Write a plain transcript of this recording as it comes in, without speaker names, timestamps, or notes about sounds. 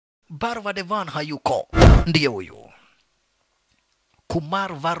Barva Devan hayuko. Ndiye huyu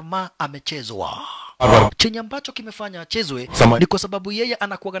Kumar Varma amechezwa. Chenye ambacho kimefanya achezwe ni kwa sababu yeye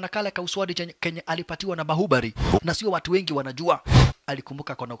anakuaga na kale kauswadi kenye alipatiwa na Bahubali, na sio watu wengi wanajua.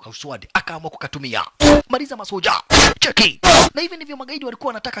 Alikumbuka kwa kauswadi akaamua kukatumia. Maliza masoja, cheki. Na hivi ndivyo magaidi walikuwa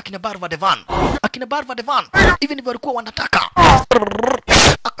wanataka akina Barva Devan. Akina Barva Devan hivi ndivyo walikuwa wanataka.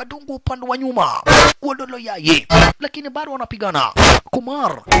 Akadungu upande wa nyuma uodolo yaye, lakini bado wanapigana.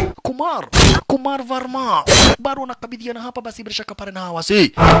 Kumar Varma bado wanakabidhiana hapa. Basi bila shaka pale na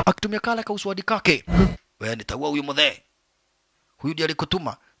hawasi akitumia kale kauswadi kake. Wewe nitaua huyu mdhe, huyu ndiye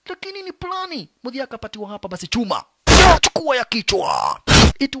alikutuma, lakini ni plani mdhe akapatiwa hapa. Basi chuma chukua ya kichwa.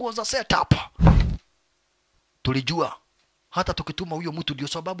 It was a setup. Tulijua hata tukituma huyo mtu ndio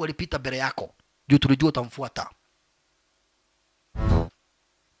sababu alipita mbele yako, ndio tulijua utamfuata.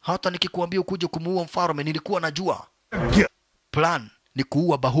 Hata nikikuambia ukuje kumuua mfalme nilikuwa najua plan ni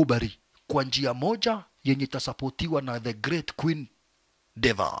kuua Bahubali kwa njia moja yenye itasapotiwa na the great queen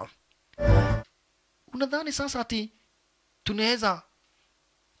Deva. Unadhani sasa ati tunaweza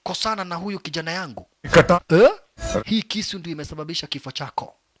kosana na huyu kijana yangu? Hii kisu ndio imesababisha kifo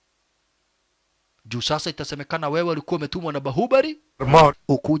chako. Juu sasa itasemekana wewe ulikuwa umetumwa na Bahubali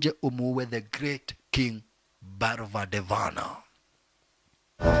ukuje umuue the great king Barva Devana.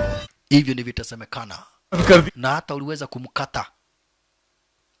 Hivyo ndivyo itasemekana. Na hata uliweza kumkata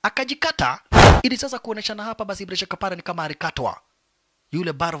akajikata ili sasa kuoneshana hapa. Basi bila shaka pale ni kama alikatwa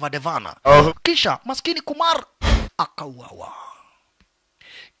yule Barva Devana. Kisha maskini Kumar akauawa.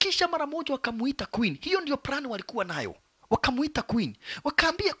 Kisha mara moja wakamuita queen. Hiyo ndio plani walikuwa nayo. Wakamuita queen,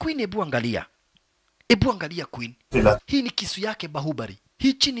 wakaambia queen, hebu angalia queen, hii ni kisu yake Bahubali,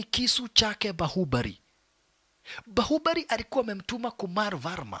 hichi ni kisu chake Bahubali. Bahubali alikuwa amemtuma Kumar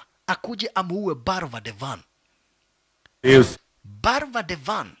Varma akuje amuue Barva Devan. Yes. Barva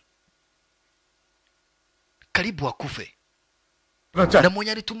Devan karibu akufe, na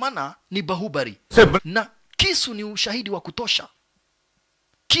mwenye alitumana ni Bahubali, na kisu ni ushahidi wa kutosha.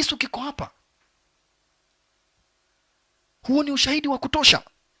 Kisu kiko hapa, huo ni ushahidi wa kutosha.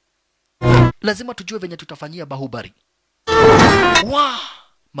 Lazima tujue venye tutafanyia Bahubali.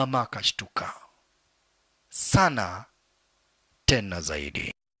 Mama akashtuka sana tena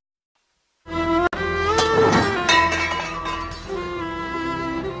zaidi.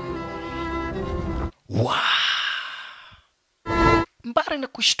 Mbari na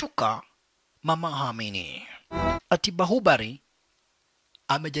kushtuka, mama haamini ati Bahubali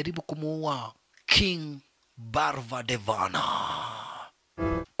amejaribu kumuua King Barva Devana.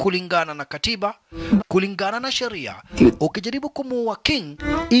 Kulingana na katiba, kulingana na sheria, ukijaribu kumuua king,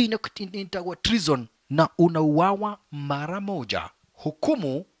 hii inaitwa treason na unauawa mara moja.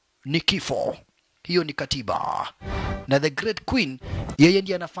 Hukumu ni kifo. Hiyo ni katiba. Na the great queen, yeye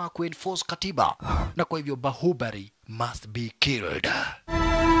ndiye anafaa kuenforce katiba. Na kwa hivyo Bahubali must be killed.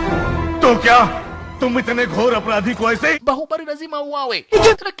 तो क्या तुम इतने घोर अपराधी को ऐसे? Bahubali lazima uawe.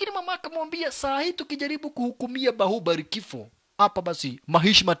 Lakini mama akamwambia saa hii tukijaribu kuhukumia Bahubali kifo, hapa basi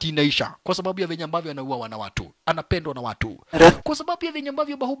mahishmati inaisha, kwa sababu ya venye ambavyo anaua na watu, anapendwa na watu. Kwa sababu ya venye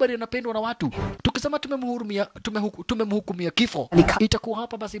ambavyo Bahubali anapendwa na watu, tukisema tumemhukumia kifo, itakuwa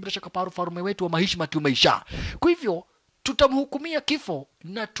hapa basi bila shaka farume wetu wa mahishmati umeisha. Kwa hivyo tutamhukumia kifo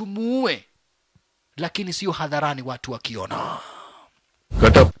na tumuue, lakini sio hadharani watu wakiona.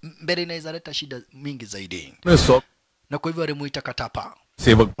 Mbele inaweza leta shida mingi zaidi. Na kwa hivyo alimuita Katapa.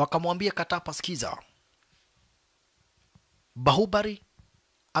 Wakamwambia Katapa, sikiza, Bahubali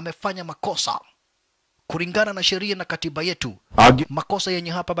amefanya makosa kulingana na sheria na katiba yetu. Makosa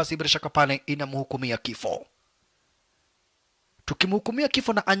yenye hapa basi bila shaka pale inamhukumia kifo. Tukimhukumia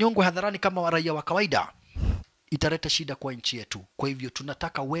kifo na anyongwe hadharani kama raia wa kawaida, italeta shida kwa nchi yetu. Kwa hivyo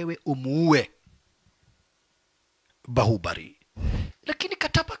tunataka wewe umuue Bahubali. Lakini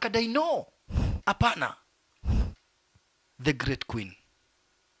Katapa kadai no, hapana, the great queen,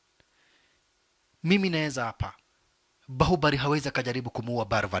 mimi naweza hapa. Bahubali hawezi kujaribu kumuua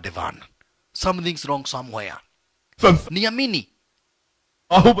Barva Devan. Something's wrong somewhere. Niamini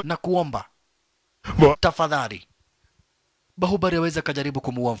na kuomba tafadhali. Bahubali hawezi kujaribu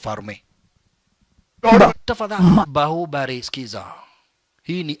kumuua mfalme. Tafadhali Bahubali, sikiza,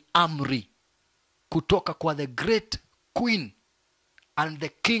 hii ni amri kutoka kwa the great queen and the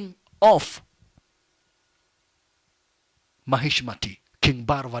king of Mahishmati, King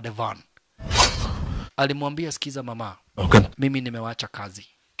Barva Devan. Alimwambia, sikiza mama, mimi nimewacha kazi,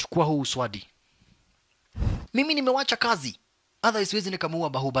 chukua huu uswadi, mimi nimewacha kazi, otherwise siwezi nikamuua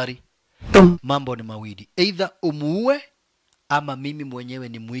Bahubali. Mambo ni mawili, either umuue ama mimi mwenyewe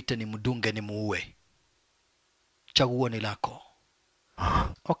nimuite, nimdunge, nimuue. Chaguo ni lako.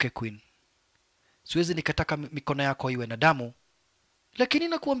 Okay Queen, siwezi nikataka mikono yako iwe na damu, lakini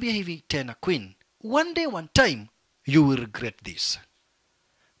nakuambia hivi tena Queen, one day one time you will regret this,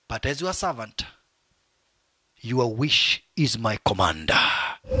 but as your servant your wish is my commander.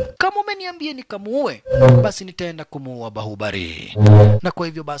 Kama umeniambia nikamuue, basi nitaenda kumuua Bahubali. Na kwa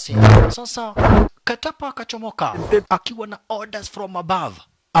hivyo basi sasa Katapa akachomoka akiwa na orders from above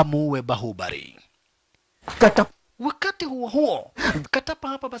amuue Bahubali. Wakati huo Katapa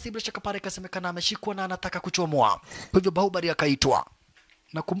hapa basi bila shaka pale kasemekana ameshikwa na anataka kuchomoa. Kwa hivyo Bahubali akaitwa.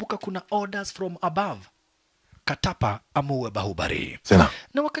 Nakumbuka kuna orders from above. Katapa amuue Bahubali.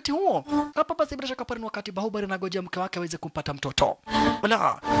 Na wakati huo hapa basi bila shaka pale wakati Bahubali anangojea mke wake aweze kumpata mtoto.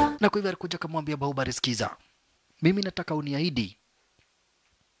 Wala na kwa hivyo alikuja kumwambia Bahubali, sikiza, mimi nataka uniahidi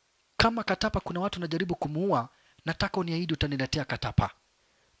kama Katapa kuna watu najaribu kumuua, nataka uniahidi utaniletea Katapa,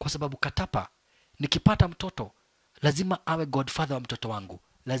 kwa sababu Katapa nikipata mtoto lazima awe godfather wa mtoto wangu,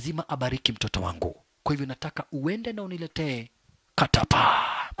 lazima abariki mtoto wangu. Kwa hivyo nataka uende na uniletee Katapa.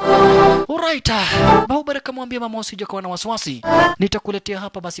 Alright, Bahubali akamwambia mama, usije kuwa na wasiwasi, nitakuletea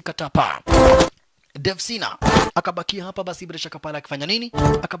hapa basi Katapa. Devsina akabakia hapa basi bila shaka pale akifanya nini?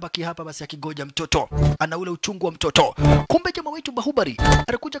 Akabakia hapa basi akigoja mtoto. Ana ule uchungu wa mtoto. Kumbe jamaa wetu Bahubali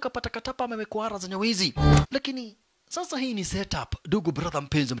alikuja kapata Katapa amewekwa ara za nyawizi. Lakini sasa hii ni setup, ndugu brother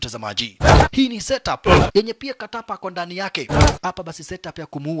mpenzi mtazamaji. Hii ni setup yenye pia Katapa kwa ndani yake. Hapa basi setup ya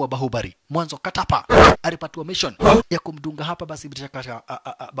kumuua Bahubali. Mwanzo Katapa alipatiwa mission ya kumdunga hapa basi bila shaka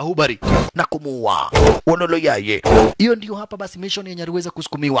Bahubali na kumuua. Onolo yaye. Hiyo ndio hapa basi mission yenye aliweza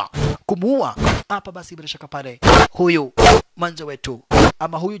kusukumiwa. Kumuua hapa basi bila shaka pale huyu manja wetu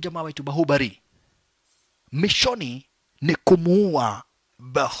ama huyu jamaa wetu Bahubali. Mishoni ni kumuua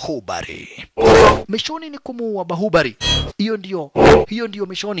Bahubali. Mishoni ni kumuua Bahubali. Hiyo ndio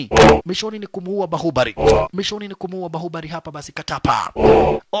mishoni. Mishoni ni kumuua Bahubali. Mishoni ni kumuua Bahubali hapa basi Katapa.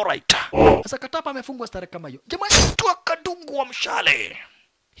 Alright. Sasa Katapa amefungwa stare kama hiyo. Jamaa tu akadungwa mshale.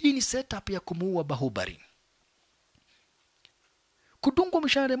 Hii ni setup ya kumuua Bahubali. Kudungwa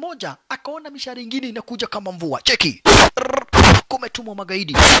mshale moja, akaona mishale ingine inakuja kama mvua. Cheki. Kumetumwa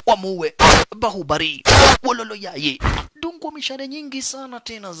magaidi wamuue Bahubali. Wololo yaye. Dungwa mishale nyingi sana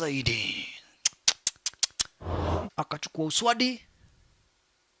tena zaidi. Akachukua uswadi,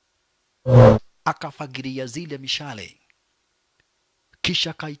 akafagiria zile mishale,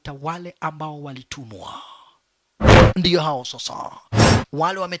 kisha kaita wale ambao walitumwa. Ndiyo hao sasa,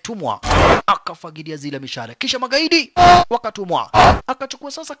 wale wametumwa, akafagiria zile mishale, kisha magaidi wakatumwa.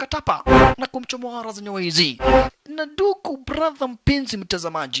 Akachukua sasa Katapa na kumchomoa ara za nyawizi. Na ndugu brother mpenzi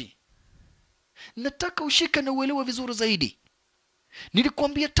mtazamaji, nataka ushike na uelewe vizuri zaidi.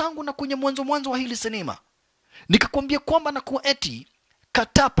 Nilikwambia tangu na kwenye mwanzo wa hili sinema, nikakwambia kwamba na kuwa eti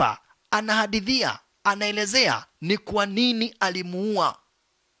Katapa anahadithia, anaelezea ni kwa nini alimuua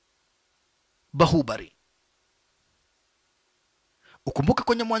Bahubali. Ukumbuka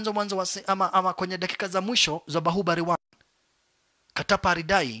kwenye mwanzo wa ama kwenye dakika za mwisho za Bahubali 1, Katapa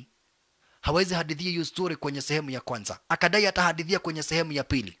alidai hawezi hadithia hiyo story kwenye sehemu ya kwanza, akadai atahadithia kwenye sehemu ya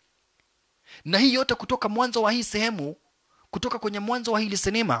pili. Na hii yote kutoka mwanzo wa hii sehemu, kutoka kwenye mwanzo wa hili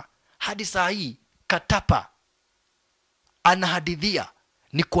sinema hadi saa hii Katapa anahadithia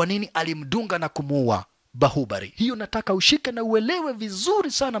ni kwa nini alimdunga na kumuua Bahubali. Hiyo nataka ushike na uelewe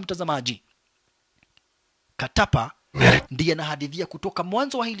vizuri sana mtazamaji. Katapa ndiye anahadithia kutoka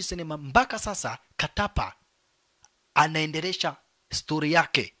mwanzo wa hili sinema mpaka sasa. Katapa anaendelesha story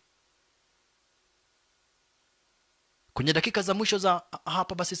yake. Kwenye dakika za mwisho za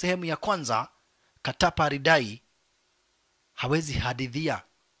hapa basi sehemu ya kwanza, Katapa alidai hawezi hadithia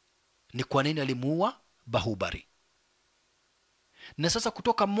ni kwa nini alimuua Bahubali. Na sasa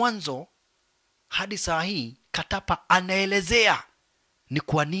kutoka mwanzo hadi saa hii Katapa anaelezea ni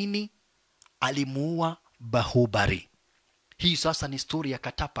kwa nini alimuua Bahubali. Hii sasa ni story ya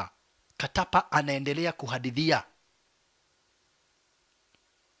Katapa. Katapa anaendelea kuhadithia.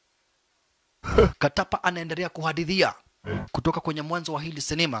 Katapa anaendelea kuhadithia kutoka kwenye mwanzo wa hili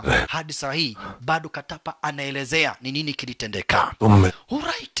sinema hadi saa hii, bado Katapa anaelezea ni nini kilitendeka.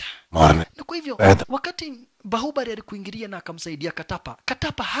 Alright. Na kwa hivyo wakati Bahubali alikuingilia na akamsaidia Katapa,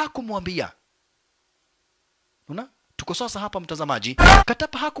 Katapa hakumwambia. Una? Tuko sasa hapa mtazamaji.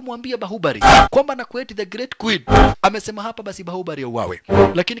 Katapa hakumwambia Bahubali kwamba na kueti the great queen amesema hapa basi Bahubali auawe.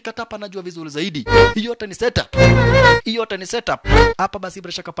 Lakini Katapa anajua vizuri zaidi. Hiyo yote ni setup. Hiyo yote ni setup. Hapa basi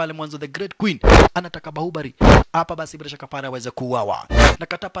bila shaka pale mwanzo the great queen anataka Bahubali hapa basi bila shaka pale aweze kuuawa. Na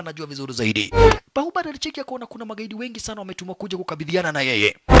Katapa anajua vizuri zaidi. Bahubali alicheki kuona kuna magaidi wengi sana wametumwa kuja kukabiliana na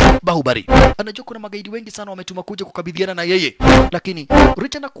yeye. Bahubali anajua kuna magaidi wengi sana wametumwa kuja kukabiliana na yeye. Lakini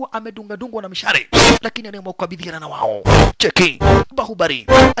Richa na kuwa amedunga na mishale, lakini anaamua kukabiliana na wao. wao. Cheki Bahubali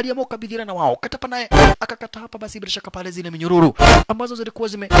aliamua kukabidhiana na wao. Katapa naye akakata hapa basi bila shaka pale zile minyururu ambazo zilikuwa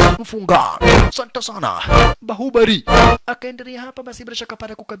zimemfunga. Asante sana. Bahubali akaendelea hapa basi bila shaka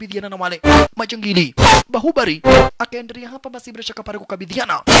pale kukabidhiana na wale majangili. Bahubali akaendelea hapa basi bila shaka pale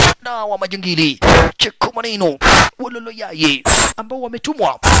kukabidhiana na wa majangili. Cheki maneno wololo yaye ambao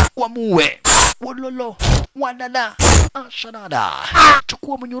wametumwa wamuue. Wololo wanala ashanada.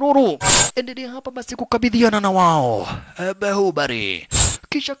 Chukua mnyururu, endelea hapa basi kukabidhiana na wao. Bahubali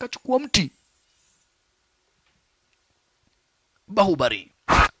kisha akachukua mti. Bahubali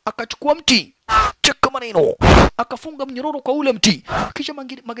akachukua mti, cheka maneno, akafunga mnyororo kwa ule mti, kisha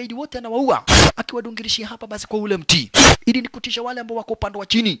magaidi wote anawaua akiwadungirishia hapa basi kwa ule mti, ili nikutisha wale ambao wako upande wa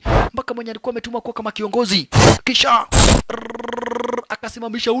chini, mpaka mwenye alikuwa ametuma kwa kama kiongozi. Kisha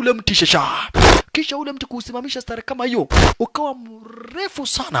akasimamisha ule mti shasha. Kisha ule mti kuusimamisha stare kama hiyo ukawa mrefu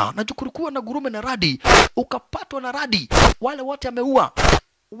sana, na jukurikuwa na gurume na radi, ukapatwa na radi. Wale wote ameua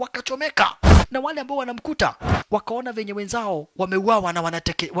wakachomeka, na wale ambao wanamkuta wakaona venye wenzao wameuawa na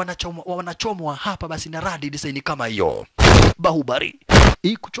wanachomwa hapa basi na radi design kama hiyo. Bahubali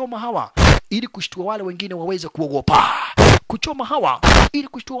hii kuchoma hawa ili kushtua wale wengine waweze kuogopa, kuchoma hawa ili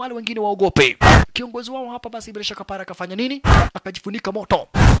kushtua wale wengine waogope. Kiongozi wao hapa basi bila shaka para akafanya nini? Akajifunika moto,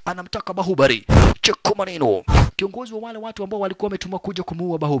 anamtaka Bahubali. Cheko maneno, kiongozi wa wale watu ambao walikuwa wametuma kuja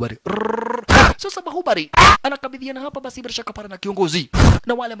kumuua Bahubali. Sasa Bahubali anakabidhiana hapa basi bila shaka para na kiongozi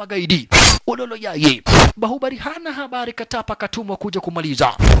na wale magaidi. Ololo yaye Bahubali hana habari, katapa katumwa kuja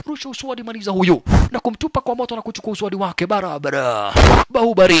kumaliza. Rusha uswadi, maliza huyo na kumtupa kwa moto na kuchukua uswadi wake barabara.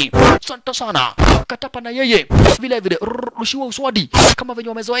 Bahubali santa sana, katapa na yeye vile vile rushiwa uswadi kama venye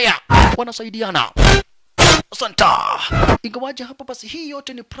wamezoea, wanasaidiana. Santa. Ingawaje hapa basi hii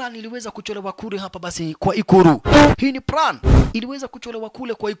yote ni plan iliweza kucholewa kule hapa basi kwa Ikuru. Hii ni plan iliweza kucholewa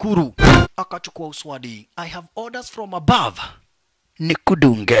kule kwa Ikuru. Akachukua uswadi. I have orders from above.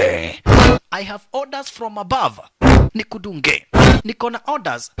 Nikudunge. I have orders from above. Nikudunge. Niko na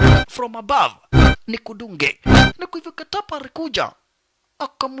orders from above. Nikudunge. Na kwa hivyo katapa alikuja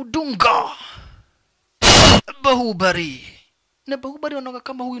akamudunga Bahubali. Na Bahubali wanaona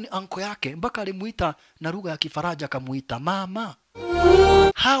kama huyu ni anko yake, mpaka alimuita na lugha ya Kifaraja, akamuita mama.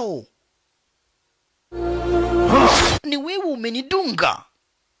 Hao ni wewe umenidunga.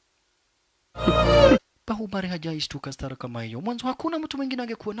 Bahubali hajaishtuka stara kama hiyo. Mwanzo hakuna mtu mwingine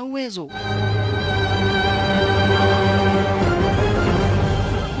angekuwa na uwezo.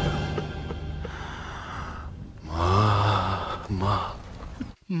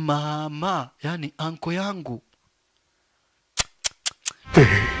 Mama, yani anko yangu.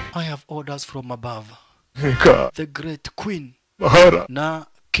 I have orders from above. The great queen na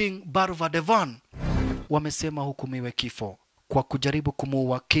King Barvadevan wamesema hukumiwe kifo kwa kujaribu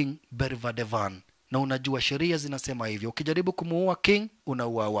kumuua King Barvadevan. Na unajua sheria zinasema hivyo, ukijaribu kumuua king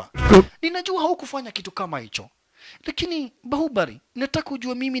unauawa. Ninajua haukufanya kitu kama hicho, lakini Bahubali, nataka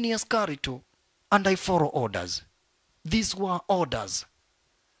ujue mimi ni askari tu, and I follow orders. These were orders.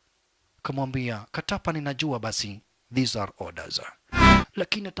 Kamwambia katapa, ninajua basi these are orders,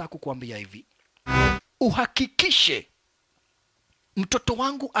 lakini nataka kukuambia hivi, uhakikishe mtoto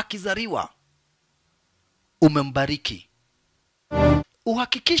wangu akizaliwa umembariki.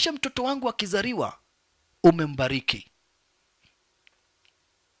 Uhakikishe mtoto wangu akizaliwa umembariki.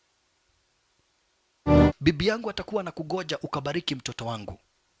 Bibi yangu atakuwa na kugoja ukabariki mtoto wangu.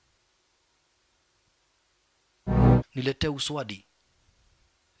 Niletee uswadi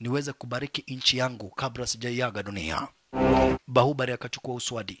niweze kubariki nchi yangu kabla sijaiaga dunia. Bahubali akachukua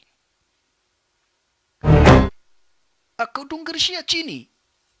uswadi, akaudungirishia chini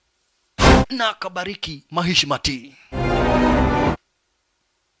na akabariki Mahishmati,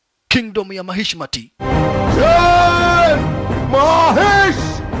 kingdom ya Mahishmati.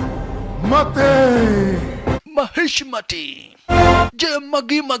 Mahishmati je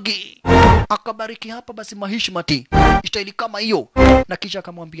magi akabariki hapa basi Mahishmati staili kama hiyo, na kisha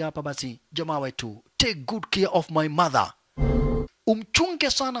akamwambia hapa basi jamaa wetu, take good care of my mother, umchunge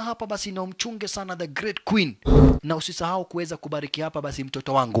sana hapa basi, na umchunge sana the great queen, na usisahau kuweza kubariki hapa basi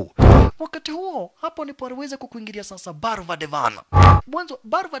mtoto wangu. Wakati huo hapo ndipo aliweza kukuingilia sasa Barvadevan. Mwanzo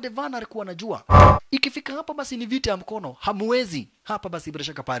Barvadevan alikuwa anajua ikifika hapa basi ni vita ya mkono, hamwezi hapa basi bila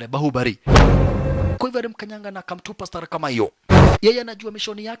shaka pale Bahubali. Kwa hivyo alimkanyanga na akamtupa stara kama hiyo. Yeye anajua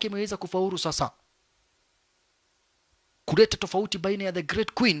mishoni yake imeweza kufaulu sasa, kuleta tofauti baina ya the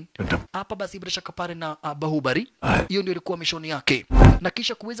great queen hapa basi bila shaka pale na Bahubali. Hiyo ndio ilikuwa mishoni yake, na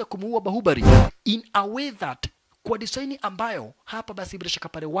kisha kuweza kumuua Bahubali in a way that, kwa design ambayo hapa basi bila shaka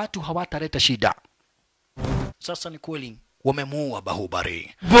pale watu hawataleta shida. Sasa ni kweli wamemuua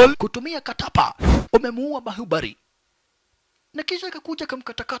Bahubali kutumia katapa, wamemuua Bahubali na kisha akakuja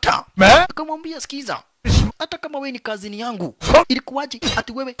kamkatakata, akamwambia sikiza, hata kama wewe ni kazini yangu, ilikuwaje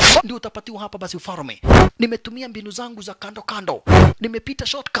ati wewe ndio utapatiwa hapa basi ufalme? Nimetumia mbinu zangu za kando kando, nimepita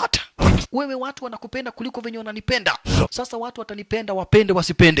shortcut. Wewe watu wanakupenda kuliko venye wananipenda. Sasa watu watanipenda wapende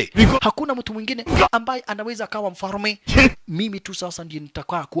wasipende, hakuna mtu mwingine ambaye anaweza akawa mfalme. Mimi tu sasa ndiye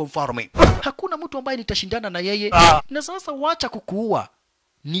nitakaa kuwa mfalme, hakuna mtu ambaye nitashindana na yeye. Na sasa wacha kukuua,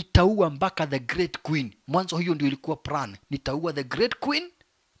 nitaua mpaka the great queen. Mwanzo hiyo ndio ilikuwa plan, nitaua the great queen,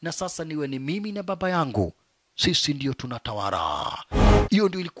 na sasa niwe ni mimi na baba yangu, sisi ndio tunatawala. Hiyo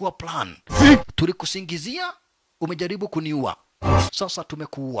ndio ilikuwa plan. Tulikusingizia, umejaribu kuniua, sasa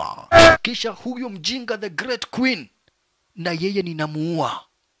tumekuua. Kisha huyo mjinga the great queen na yeye ninamuua,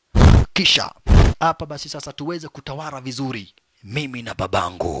 kisha hapa basi sasa tuweze kutawala vizuri mimi na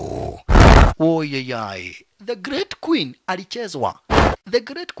babangu. Oyeyai, the great queen alichezwa. The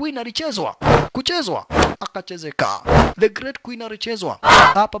great queen alichezwa, kuchezwa akachezeka. The great queen alichezwa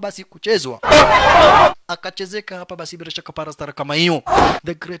hapa basi, kuchezwa akachezeka hapa basi, bila shaka parastara kama hiyo.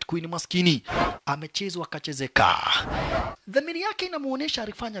 The great queen maskini amechezwa akachezeka. Dhamiri yake inamuonesha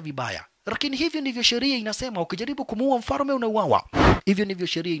alifanya vibaya, lakini hivyo ndivyo sheria inasema, ukijaribu kumuua mfalme unauawa. Hivyo ndivyo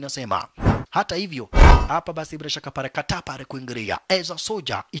sheria inasema. Hata hivyo hapa basi bila shaka pare katapa alikuingilia. As a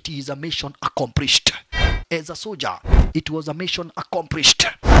soldier it is a mission accomplished. As a soldier it was a mission accomplished.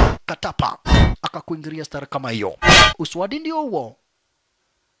 Katapa akakuingilia stara kama hiyo, uswadi ndio huo,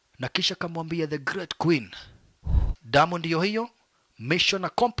 na kisha kamwambia the great queen, damu ndio hiyo, mission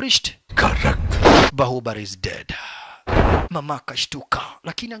accomplished. Correct. Bahubali is dead. Mama akashtuka,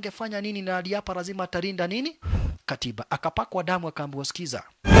 lakini angefanya nini? Na aliapa lazima atarinda nini? Katiba. Akapakwa damu, akaambiwa sikiza,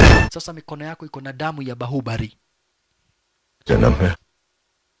 sasa mikono yako iko na damu ya Bahubali.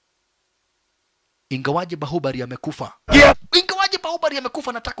 Ingawaje Bahubali amekufa, ingawaje Bahubali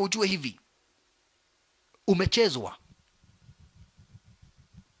amekufa, nataka ujue hivi, umechezwa,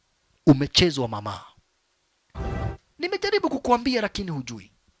 umechezwa mama. Nimejaribu kukuambia lakini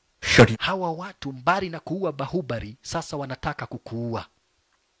hujui. Hawa watu mbali na kuua Bahubali, sasa wanataka kukuua.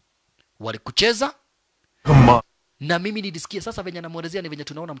 Walikucheza na mimi nilisikia. Sasa venye anamuelezea ni venye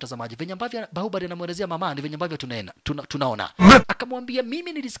tunaona mtazamaji, venye ambavyo Bahubali anamuelezea mama ni venye ambavyo tunaona. Akamwambia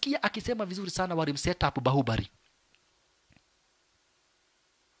mimi nilisikia akisema vizuri sana, walimset up Bahubali.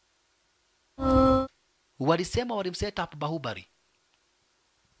 Walisema walimset up Bahubali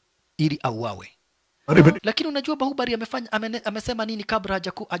ili auawe. Lakini unajua Bahubali amesema nini kabla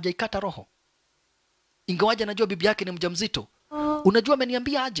hajaikata roho? Ingawaje anajua bibi yake ni mjamzito. Unajua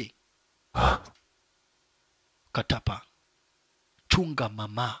ameniambia aje? Katapa, chunga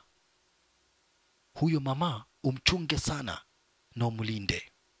mama. Huyo mama umchunge sana na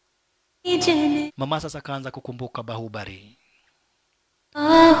umlinde. Mama sasa kaanza kukumbuka Bahubali.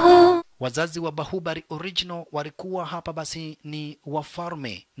 Wazazi wa Bahubali original walikuwa hapa basi ni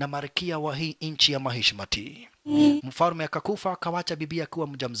wafalme na malkia wa hii nchi ya Mahishmati. Mfalme akakufa, akawacha bibi akiwa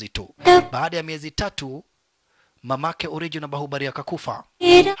mjamzito. Baada ya miezi 3 mamake original Bahubali akakufa.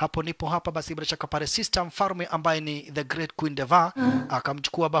 Hapo nipo hapa basi bila shaka pale sister mfalme ambaye ni the great queen Deva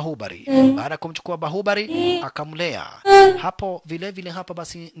akamchukua Bahubali. Baada ya kumchukua Bahubali akamlea. Hapo vile vile hapa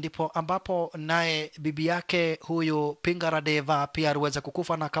basi ndipo ambapo naye bibi yake huyu Pingara Deva pia aliweza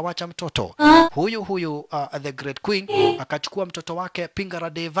kukufa na akawacha mtoto. Huyu the great queen akachukua mtoto wake Pingara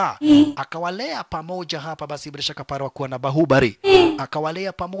Deva akawalea pamoja hapa basi bila shaka pale wakuwa na Bahubali.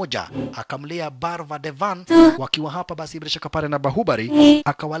 Akawalea pamoja, akamlea Barva Devan wakiwa hapa basi bila shaka pale na Bahubali,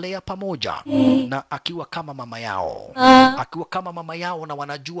 akawalea pamoja na akiwa kama mama yao. Akiwa kama mama yao na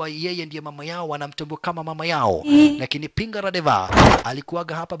wanajua yeye ndiye mama yao, wanamtambua kama mama yao. Lakini Pingara Deva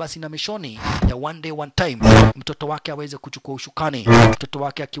alikuwaga hapa basi na mishoni ya one day one time mtoto wake aweze kuchukua ushukani. Mtoto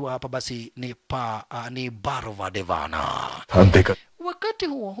wake akiwa hapa basi ni Barva Devana. Wakati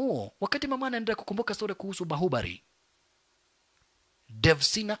huo wakati mama anaendelea kukumbuka story kuhusu Bahubali,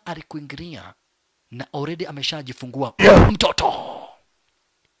 Devsina alikuingilia na already ameshajifungua mtoto.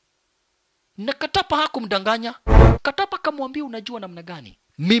 Na Katapa hakumdanganya. Katapa kamwambia unajua namna gani?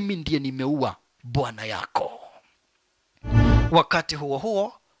 Mimi ndiye nimeua bwana yako. Wakati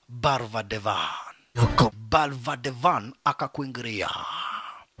huo Barva Devan akakuingilia.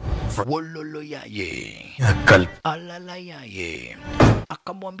 Wololo yaye. Alala yaye.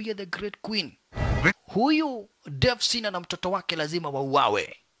 Akamwambia the great queen, huyu Devsina na mtoto wake lazima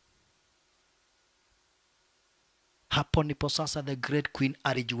wauawe. Hapo ndipo sasa the great queen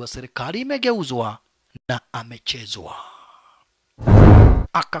alijua serikali imegeuzwa na amechezwa.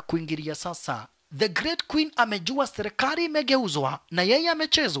 Akakuingilia sasa. The great queen amejua serikali imegeuzwa na yeye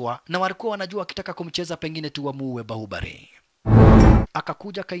amechezwa, na walikuwa wanajua akitaka kumcheza pengine tu wamuue Bahubali.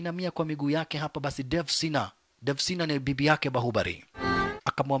 Akakuja kainamia kwa miguu yake hapa basi Devsina Devsina ni bibi yake Bahubali.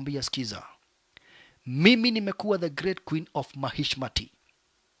 Akamwambia, sikiza, mimi nimekuwa the great queen of Mahishmati,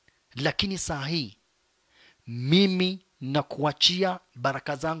 lakini saa hii mimi nakuachia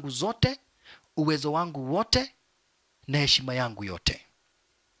baraka zangu zote, uwezo wangu wote na heshima yangu yote.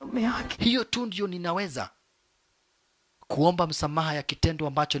 Hiyo tu ndio ninaweza kuomba msamaha ya kitendo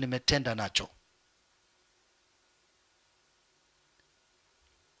ambacho nimetenda nacho.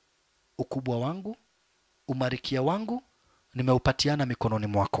 Ukubwa wangu, umarikia wangu nimeupatiana mikononi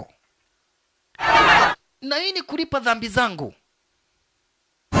mwako, na hii ni kulipa dhambi zangu.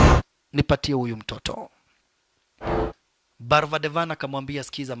 Nipatie huyu mtoto. Barvadevan akamwambia,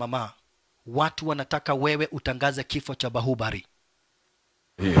 sikiza mama, watu wanataka wewe utangaze kifo cha Bahubali.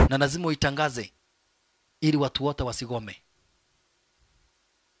 Na lazima uitangaze ili watu wote wasigome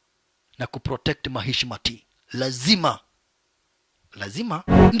na kuprotect Mahishmati. Lazima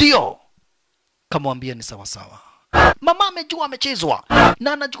ndio. Kamwambia ni sawa sawa. Mama amejua amechezwa,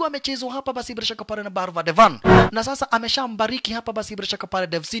 na anajua amechezwa hapa basi bila shaka pale na Barvadevan, na sasa ameshambariki hapa basi bila shaka pale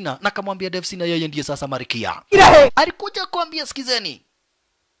Devsina, na kamwambia Devsina yeye ndiye sasa marikia. Alikuja kuambia, sikizeni,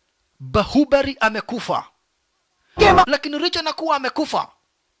 Bahubali amekufa, lakini licha na kuwa amekufa,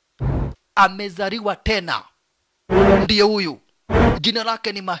 amezaliwa tena. Ndiye huyu, jina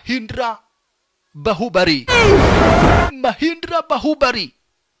lake ni Mahindra Bahubali. Mahindra Bahubali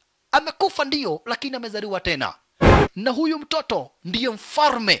amekufa ndio, lakini amezaliwa tena, na huyu mtoto ndiye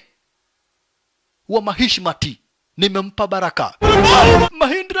mfalme wa Mahishmati. Nimempa baraka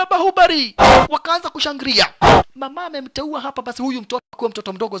Mahindra Bahubali. Wakaanza kushangilia. Mama amemteua hapa basi huyu mtoto kuwa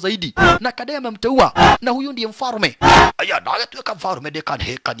mtoto mdogo zaidi, na Kadea amemteua, na huyu ndiye mfalme. Aya, daga tuweka mfalme de kan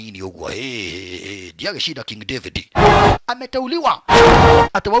heka nini huko diage shida King David ameteuliwa.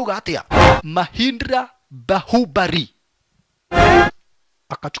 Atawauga hatia Mahindra Bahubali.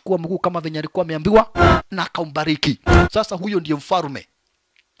 Akachukua mguu kama venye alikuwa ameambiwa na akambariki. Sasa huyo ndiye mfalme.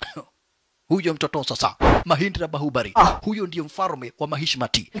 Huyo mtoto sasa Mahindra Bahubali, huyo ndiye mfalme wa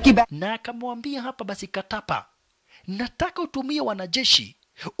Mahishmati. Na akamwambia hapa basi Katapa, nataka utumie wanajeshi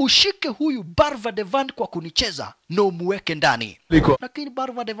ushike huyu Barvadevan kwa kunicheza na umuweke ndani. Lakini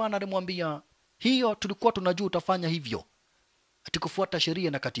Barvadevan alimwambia, hiyo tulikuwa tunajua utafanya hivyo, atikufuata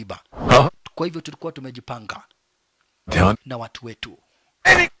sheria na katiba. Kwa hivyo tulikuwa tumejipanga na watu wetu,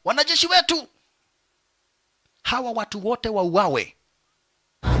 wanajeshi wetu, hawa watu wote wauawe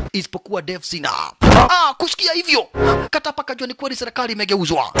isipokuwa Devsina. Kusikia hivyo Katapa akajua ni kweli serikali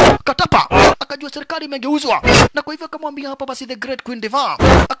imegeuzwa. Katapa akajua serikali imegeuzwa, na kwa hivyo akamwambia hapa basi the great queen Deva,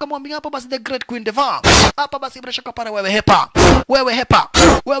 akamwambia hapa basi the great queen Deva, hapa basi bila shaka pale, wewe hepa, wewe hepa,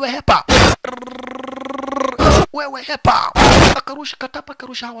 wewe hepa, wewe hepa. Akarusha Katapa,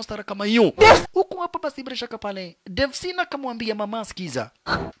 akarusha hawa stara kama hiyo huku hapa basi bila shaka pale. Devsina akamwambia, mama sikiza,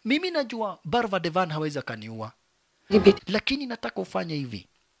 mimi najua Barvadevan hawezi kaniua, lakini nataka ufanye hivi,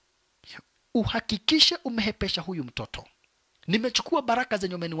 uhakikishe umehepesha huyu mtoto. Nimechukua baraka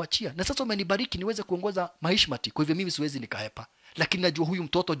zenye umeniwachia, na sasa umenibariki niweze kuongoza Mahishmati, kwa hivyo mimi siwezi nikahepa, lakini najua huyu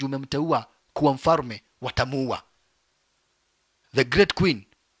mtoto juu umemteua kuwa mfalme watamuua. The great queen,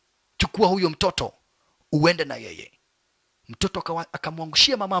 chukua huyo mtoto uende na yeye. Mtoto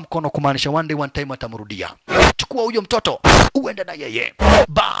akamwangushia mama mkono, kumaanisha one day one time atamrudia. Chukua huyo mtoto uende na yeye.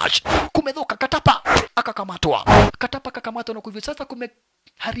 Bash, kumedhoka. Katapa akakamatwa. Katapa akakamatwa, na kwa hivyo sasa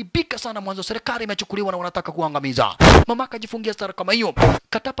kumeharibika sana. Mwanzo serikali imechukuliwa na wanataka kuangamiza. Mama akajifungia stara kama hiyo.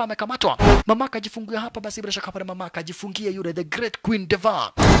 Katapa amekamatwa. Mama akajifungia hapa basi bila shaka pale. Mama akajifungia yule the great queen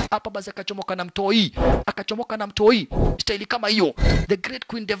Deva. Hapa basi akachomoka na mtoi. Akachomoka na mtoi staili kama hiyo. The great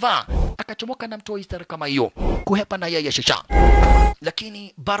queen Deva akachomoka na mtoi stara kama hiyo, kuhepa na yeye shisha.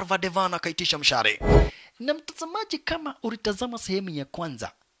 Lakini Barvadevan akaitisha mshare. Na mtazamaji, kama ulitazama sehemu ya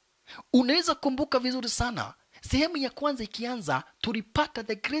kwanza, unaweza kumbuka vizuri sana. Sehemu ya kwanza ikianza, tulipata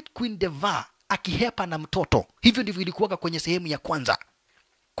the great queen Deva akihepa na mtoto. Hivyo ndivyo ilikuwa kwenye sehemu ya kwanza.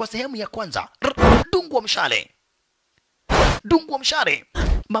 Kwa sehemu ya kwanza, dungwa mshale. Dungwa mshale.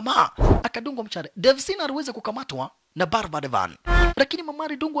 Mama akadungwa mshale. Devsina aliweza kukamatwa na Barvadevan, lakini mama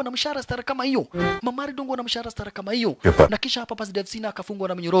alidungwa na mshara stara kama hiyo. Mama alidungwa na mshara stara kama hiyo. Na kisha hapa basi Devsina akafungwa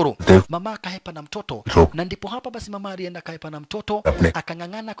na mnyororo. Mama akahepa na mtoto. Na ndipo hapa basi mama alienda kahepa na mtoto,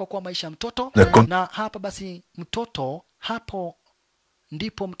 akangangana kwa kuwa maisha mtoto. Na hapa basi mtoto, hapo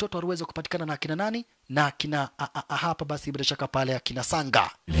ndipo mtoto aliweza kupatikana na akina nani? Na akina hapa basi bila shaka pale akina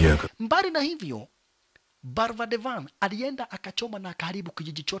Sanga. Mbali na hivyo, Barvadevan alienda akachoma na akaharibu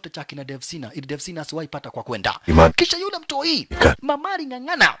kijiji chote cha kina Devsina, ili Devsina asiwahi pata kwa kwenda. Kisha yule mtoi mamari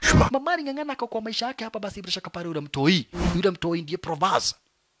ngangana kwa maisha yake hapa basi bila shaka pale. Yule mtoi ndiye Provaz.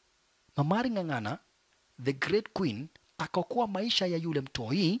 Mamari ngangana, the great queen akaokoa maisha ya yule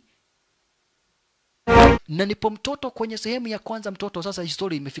mtoi Na nipo mtoto kwenye sehemu ya kwanza, mtoto sasa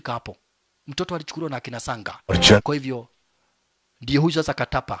historia imefika hapo. Mtoto alichukuliwa na akina Sanga. Kwa hivyo ndiye huyu sasa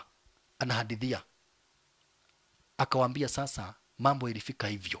Katapa anahadithia. Akawaambia sasa mambo ilifika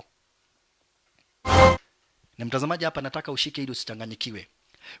hivyo. Na mtazamaji hapa nataka ushike ili usichanganyikiwe.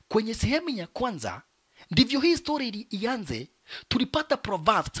 Kwenye sehemu ya kwanza ndivyo hii story ianze, tulipata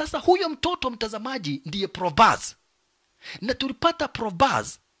Provaz. Sasa huyo mtoto mtazamaji ndiye Provaz. Na tulipata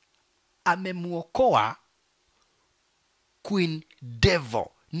Provaz amemuokoa Queen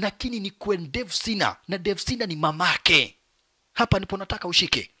Devo, lakini ni Queen Devsina, na Devsina ni mamake. Hapa nipo nataka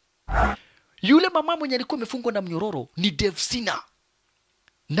ushike. Yule mama mwenye alikuwa amefungwa na mnyororo ni Devsina,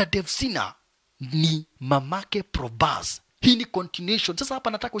 na Devsina ni mamake Probaz. Hii ni continuation. Sasa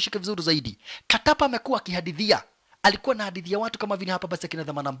hapa nataka ushike vizuri zaidi. Katapa amekuwa akihadithia, alikuwa na hadithia watu kama vile hapa basi akina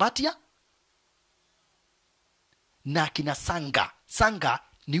Dhamana Mbatia na akina Sanga. Sanga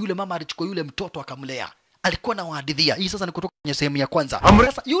ni yule mama alichukua yule mtoto akamlea, alikuwa na wahadithia. Hii sasa ni kutoka kwenye sehemu ya kwanza.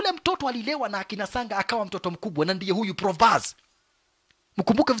 Sasa yule mtoto alilewa na akina Sanga akawa mtoto mkubwa, na ndiye huyu Probaz.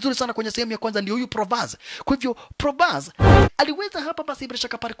 Mkumbuke vizuri sana kwenye sehemu ya kwanza ndiye huyu Probaz. Kwa hivyo Probaz aliweza hapa basi bila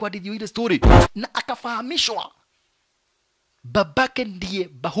shaka pale kuhadithia ile story, na akafahamishwa babake ndiye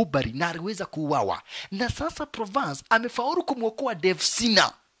Bahubali na aliweza kuuawa. Na sasa Probaz amefaulu kumwokoa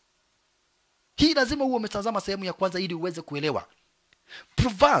Devsina. Hii lazima uwe umetazama sehemu ya kwanza ili uweze kuelewa.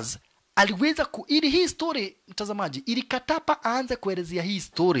 Probaz aliweza ili hii story mtazamaji, ili Katapa aanze kuelezea hii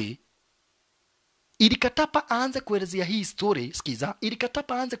story. Ili Katapa aanze kuelezea hii story, sikiza, ili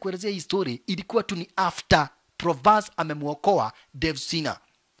Katapa aanze kuelezea hii story ilikuwa tu ni after Probaz amemuokoa Devsina.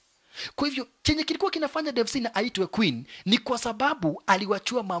 Kwa hivyo chenye kilikuwa kinafanya Devsina aitwe queen ni kwa sababu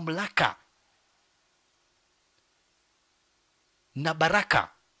aliwachua mamlaka na baraka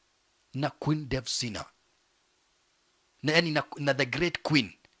na Queen Devsina. Na yani na the great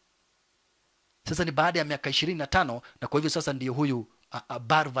queen. Sasa ni baada ya miaka 25, na kwa hivyo sasa ndiyo huyu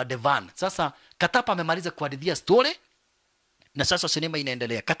Barva Devan. Sasa Katapa amemaliza kuhadithia story, na sasa sinema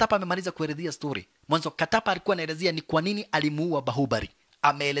inaendelea. Katapa amemaliza kuelezea story. Mwanzo Katapa alikuwa anaelezea ni kwa nini alimuua Bahubali.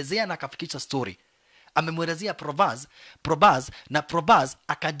 Ameelezea na akafikisha story. Amemwelezea Probaz, na Probaz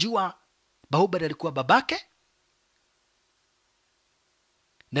akajua Bahubali alikuwa babake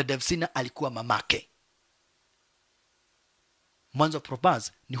na Devsina alikuwa mamake. Mwanzo Probaz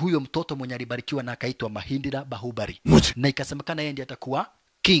ni huyo mtoto mwenye alibarikiwa na akaitwa Mahindra Bahubali. Na ikasemekana yeye ndiye atakuwa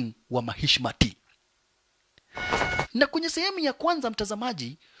king wa Mahishmati. Na kwenye sehemu ya kwanza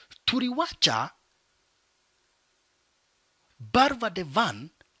mtazamaji, tuliwacha Barva Devan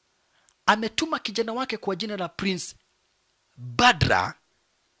ametuma kijana wake kwa jina la Prince Badra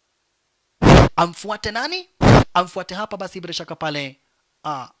amfuate nani? Amfuate hapa basi bila shaka pale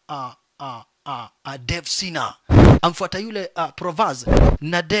Devsina. Amfuata yule Probaz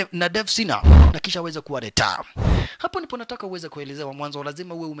na Devsina, na kisha aweze kuwaleta. Hapo ndipo nataka uweze kuelezewa. Mwanzo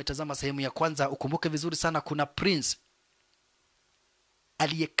lazima uwe umetazama sehemu ya kwanza, ukumbuke vizuri sana kuna prince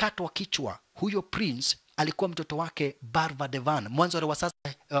aliyekatwa kichwa. Huyo prince alikuwa mtoto wake Barva Devan. Mwanzo wa sasa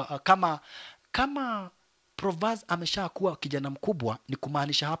kama Probaz ameshakuwa kijana mkubwa, ni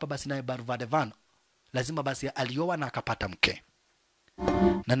kumaanisha hapa basi naye Barva Devan lazima basi alioa na akapata mke.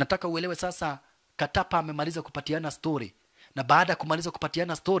 Na nataka uelewe sasa, Katapa amemaliza kupatiana story, na baada ya kumaliza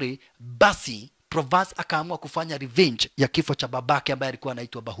kupatiana story basi Probaz akaamua kufanya revenge ya kifo cha babake ambaye alikuwa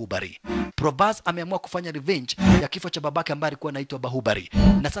anaitwa Bahubali. Probaz ameamua kufanya revenge ya kifo cha babake ambaye alikuwa anaitwa Bahubali,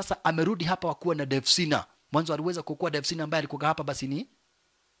 na sasa amerudi hapa wakuwa na Devsina. Mwanzo aliweza kuokoa Devsina ambaye alikuwa hapa basi ni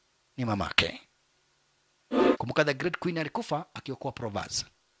mamake. Kumbuka the great queen alikufa akiokoa Probaz.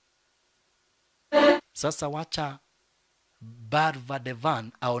 Sasa wacha Barva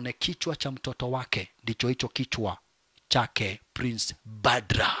Devan aone kichwa cha mtoto wake, ndicho hicho kichwa chake Prince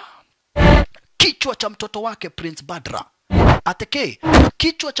Badra. Kichwa cha mtoto wake Prince Badra. Ateke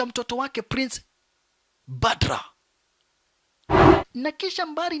kichwa cha mtoto wake Prince Badra. Na kisha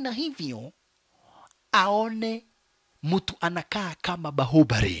mbali na hivyo aone mtu anakaa kama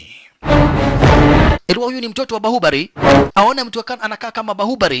Bahubali. Ilikuwa huyu ni mtoto wa Bahubali. Aone mtu anakaa kama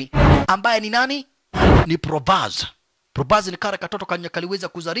Bahubali ambaye ni nani? Ni Probaz. Probaz ni kara katoto kaliweza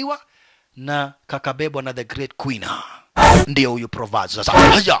kuzaliwa na kakabebwa na the great queen. Ndiyo huyu Probaz. Sasa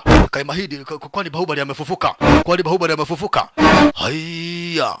haya kaimahidi, kwani Bahubali amefufuka? Kwani Bahubali amefufuka?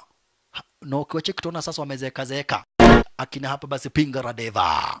 Haya no kiwache kitona sasa wamezeeka akina hapa basi Pingara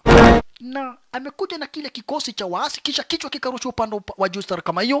Deva, na amekuja na kile kikosi cha waasi, kisha kichwa kikarushwa upande wa juu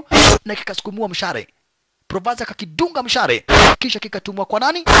kama hiyo, na kikasukumua mshare. Probaz akakidunga mshare, kisha kikatumwa kwa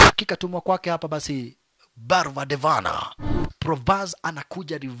nani? Kikatumwa kwake hapa basi Barva Devana. Probaz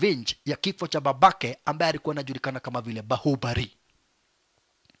anakuja revenge ya kifo cha babake ambaye alikuwa anajulikana kama vile Bahubali.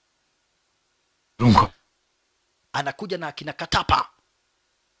 anakuja na akina Katapa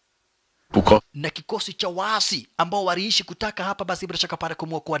na kikosi cha waasi ambao waliishi kutaka hapa basi bila shaka pale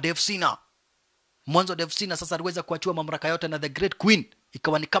kumwokoa Devsina. Mwanzo Devsina sasa aliweza kuachiwa mamlaka yote na the Great Queen,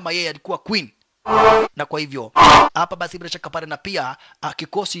 ikawa ni kama yeye alikuwa queen. Na kwa hivyo hapa basi bila shaka pale na pia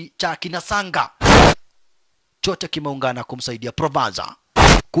kikosi cha Kinasanga chote kimeungana kumsaidia Provaza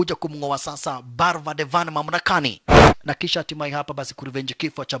kuja kumngoa sasa Barvadevan mamlakani, na kisha hatimaye hapa basi kurevenge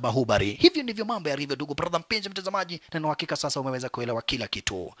kifo cha Bahubali. Hivyo ndivyo mambo yalivyo, ndugu brother mpenzi mtazamaji, na hakika sasa umeweza kuelewa kila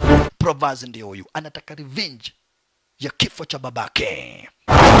kitu. Provaza ndio huyu anataka revenge ya kifo cha babake.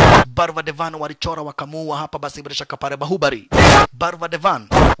 Barvadevan walichora wakamuua hapa basi bila shaka pale Bahubali. Barvadevan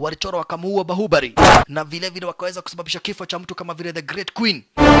walichora wakamuua Bahubali, na vile vile wakaweza kusababisha kifo cha mtu kama vile the Great Queen,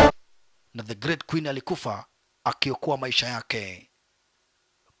 na the Great Queen alikufa akiokoa maisha yake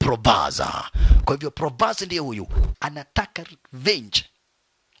Provaza. Kwa hivyo Provaza ndiye huyu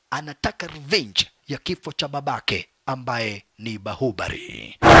anataka revenge ya kifo cha babake ambaye ni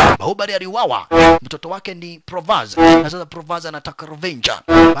Bahubali. Bahubali aliuawa, mtoto wake ni Provaza, na sasa Provaza anataka revenge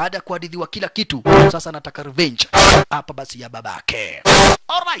baada ya kuhadithiwa kila kitu. Sasa anataka revenge hapa basi ya babake.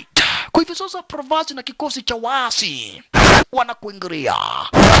 Alright, kwa hivyo sasa Provaza na kikosi cha waasi wanakuingilia.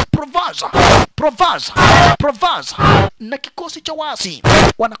 Provaza na kikosi cha waasi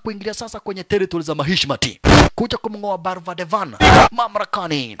wanakuingilia sasa kwenye territory za Mahishmati kuja kumngoa Barvadevan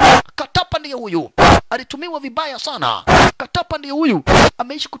mamlakani. Katapa ndiye huyu alitumiwa vibaya sana. Katapa ndiye huyu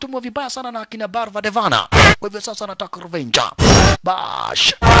ameishi kutumiwa vibaya sana na akina Barvadevana. Kwa hivyo sasa anataka revenge.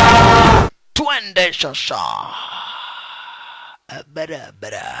 Bash, twende sasa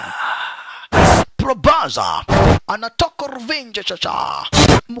barabara. Provaza anataka revenge sasa.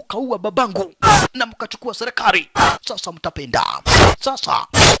 Mkaua babangu na mkachukua serikali, sasa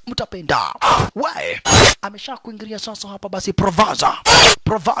mtapenda. Wae amesha kuingilia sasa hapa basi Provaza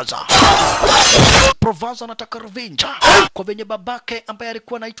anataka revenge kwa venye babake ambaye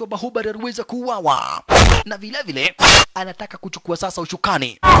alikuwa anaitwa Bahubali aliweza kuuawa, na vile vile anataka kuchukua sasa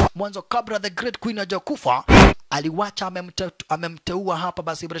ushukani. Mwanzo kabla the Great Queen hajakufa aliwacha amemteua hapa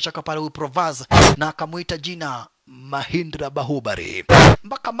basi bila shaka pale Provaza, na akamuita jina Mahindra Bahubali.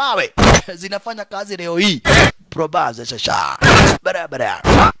 Mpaka mawe zinafanya kazi leo hii. Provaza sasa barabara.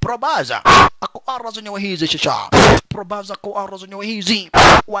 Provaza ako ara zenyewe hizi sasa. Provaza ako ara zenyewe hizi.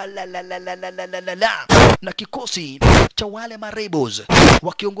 Wala la. Na kikosi cha wale marebos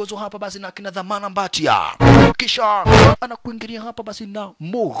wakiongozwa hapa basi na kina Dhamana Mbatia. Kisha anakuingilia hapa basi na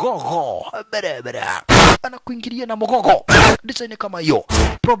Mogogo barabara. Anakuingilia na Mogogo design kama hiyo.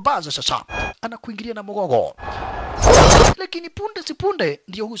 Provaza sasa anakuingilia na Mogogo. Lakini punde si punde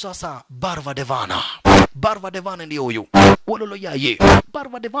ndio huyu sasa Barvadevan ndio huyu wololo yaye.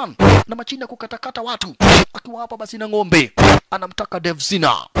 Barvadevan na machina kukatakata watu akiwa hapa basi na ng'ombe, anamtaka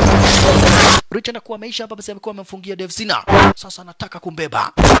Devsina. Richa na kuwa maisha hapa basi amekuwa amemfungia Devsina, sasa anataka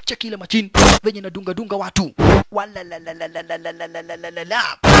kumbeba. Cheki ile machini venye na dunga watu wala la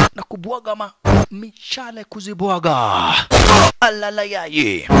na kubwaga mishale kuzibwaga. Alala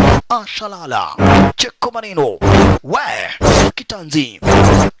yaye ashalala cheko maneno we kitanzi.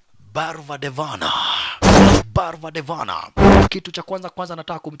 Barvadevana kitu cha kwanza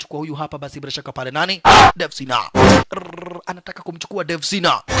anataka kumchukua huyu hapa basi bila shaka pale nani Devsina. Anataka kumchukua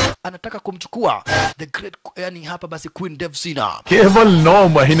Devsina, anataka kumchukua the great yani hapa basi Queen Devsina. केवल 9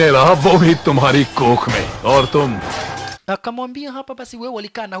 महीने रहा वो भी तुम्हारी कोख में और तुम. Akamwambia hapa basi wewe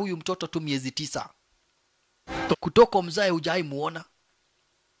walikaa na huyu mtoto tu miezi 9 kutoka mzae hujai muona,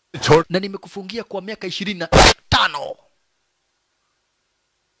 na nimekufungia kwa miaka 25.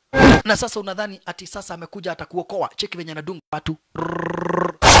 Na sasa unadhani ati sasa amekuja atakuokoa? Cheki venye anadunga watu.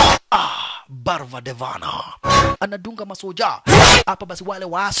 Barvadevana anadunga masoja hapa basi wale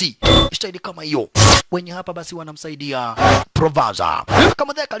waasi staili kama hiyo wenye hapa basi wanamsaidia Provaza.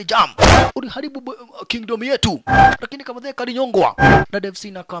 Kama dheka alijam uliharibu kingdom yetu, lakini kama dheka alinyongwa na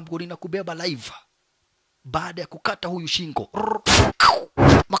Devsina kamguri na kubeba live baada ya kukata huyu shingo.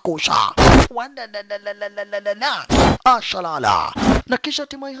 Makosha wanda la ashalala. Na kisha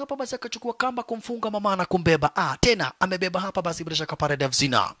timai hapa basi akachukua kamba kumfunga mama na kumbeba. Tena amebeba hapa basi bila shaka pale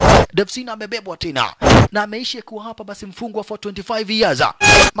Devsina amebebwa tena na ameishi kuwa hapa basi mfungwa for 25 years.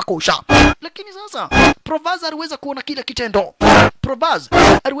 Makosha. Lakini sasa Provaza aliweza kuona kile kitendo.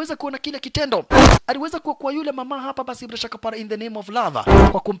 Aliweza kuwa kwa yule mama hapa basi bila shaka pale in the name of love,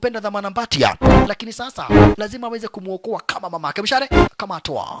 kwa kumpenda Dhamana Mbatia, lakini sasa lazima aweze kumuokoa kama mama yake. Mshare kama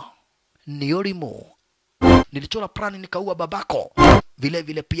atoa niolimo nilichora plani nikaua babako, vile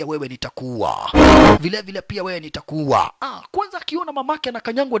vile pia wewe nitakuua. Kwanza akiona mamake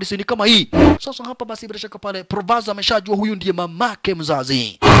anakanyangwa disini kama hii, sasa hapa basi bila shaka pale Provaza ameshajua huyu ndiye mamake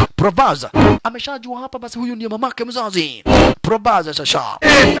mzazi. Probaz ameshajua hapa basi huyu ndiye mamake mzazi. Probaz sasa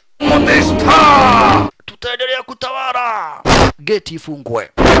tutaendelea kutawala, geti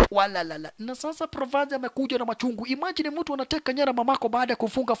ifungwe. Walalala. Na sasa Probaz amekuja na machungu. Imagine mtu anateka nyara mamako baada ya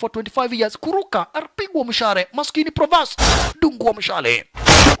kufunga for 25 years, kuruka arpigwa mshale. Maskini Probaz dungwa mshale,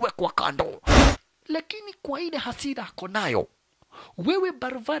 wekwa kando. Lakini kwa ile hasira ako nayo, wewe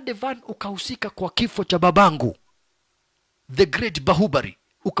Barvadevan ukahusika kwa kifo cha babangu the great Bahubali,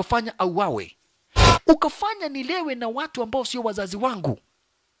 ukafanya auawe, ukafanya nilewe na watu ambao sio wazazi wangu,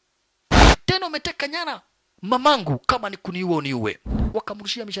 tena umeteka nyara mamangu, kama ni kuniua uniue.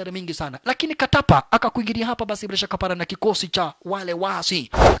 Wakamrushia mishare mingi sana, lakini Katapa akakuingilia hapa basi bila shaka para na kikosi cha wale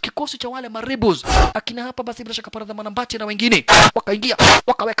waasi, kikosi cha wale maribus akina hapa basi bila shaka para na Manambati na wengine wakaingia,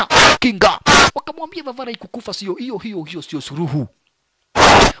 wakaweka kinga, wakamwambia Vavara ikukufa sio hiyo sio suruhu.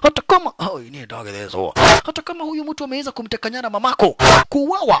 Hata kama hata kama huyu mtu ameweza kumteka nyara mamako,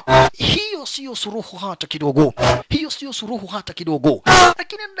 kuuawa, hiyo sio suruhu hata kidogo, hiyo sio suruhu hata kidogo.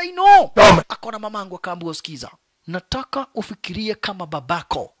 Lakini Ndaino akona mamangu akaambiwa, sikiza, nataka ufikirie kama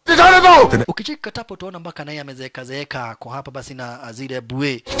babako. Ukicheki Katapa utaona mpaka naye amezeeka kwa hapa basi na zile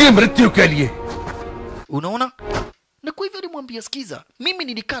bue. Unaona? Na kwa hivyo alimwambia, sikiza, mimi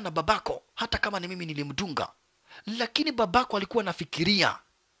nilikaa na babako hata kama ni mimi nilimdunga, lakini babako alikuwa anafikiria,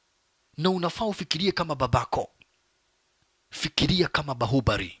 na unafaa ufikirie kama babako. Fikiria kama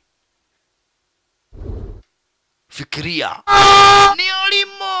Bahubali. Fikiria. Ni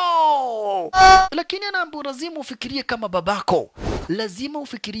olimo. Lakini anaambiwa lazima ufikirie kama babako. Lazima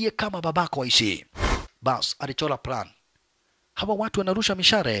ufikirie kama babako aishi. Bas, alichora plan. Hawa watu wanarusha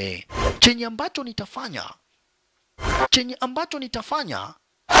mishare. Chenye ambacho nitafanya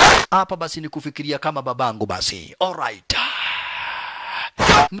hapa basi ni kufikiria kama babangu basi. Alright.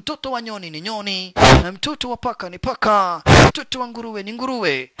 Mtoto wa nyoni ni nyoni, na mtoto wa paka ni paka, mtoto wa nguruwe ni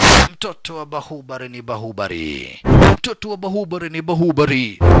nguruwe, mtoto wa Bahubali ni Bahubali, mtoto wa Bahubali ni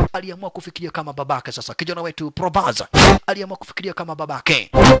Bahubali. Aliamua kufikiria kama babake. Sasa kijana wetu Probaz aliamua kufikiria kama babake,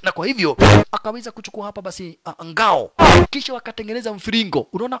 na kwa hivyo akaweza kuchukua hapa basi ngao, kisha wakatengeneza mfiringo.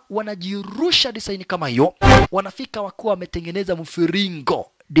 Unaona, wanajirusha design kama hiyo, wanafika wakuwa wametengeneza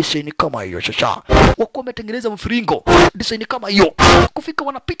mfiringo design kama hiyo. Sasa wakuwa wametengeneza mfiringo design kama hiyo, kufika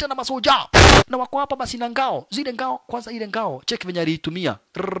wanapita na masoja na wako hapa basi na ngao. Zile ngao kwanza, ile ngao cheki venye aliitumia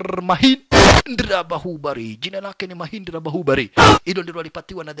Mahindra Bahubali, jina lake ni Mahindra Bahubali. Hilo ndilo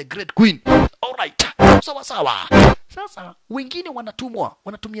alipatiwa na the great queen. Alright, sawa. Sasa wengine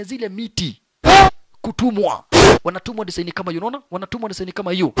wanatumia zile miti kutumwa, wanatumwa design kama hiyo. Unaona, wanatumwa design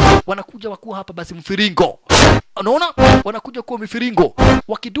kama hiyo, wanakuja wakuwa hapa basi mfiringo. Unaona, wanakuja kuwa mifiringo,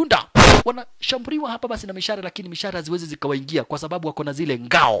 wakidunda wanashambuliwa hapa basi na mishare, lakini mishare haziwezi zikawaingia kwa sababu wako na zile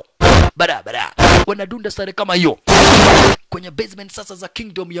ngao. Barabara wanadunda sare kama hiyo kwenye basement sasa za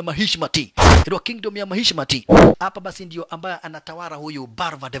kingdom ya Mahishmati. Ndio kingdom ya Mahishmati hapa basi ndio ambaye anatawala huyu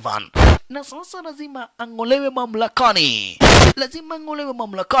Barvadevan, na sasa lazima angolewe mamlakani,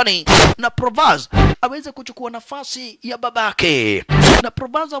 na Probaz aweze kuchukua nafasi ya babake, na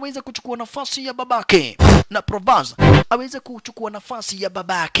Probaz aweze kuchukua nafasi ya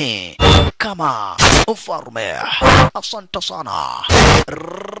babake kama ufalme. Asante sana.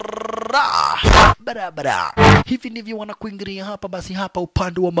 Barabara. Hivi ndivyo wanakuingilia hapa basi hapa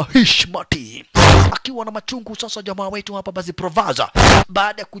upande wa Mahishmati, akiwa na machungu sasa jamaa wetu hapa basi Probaz,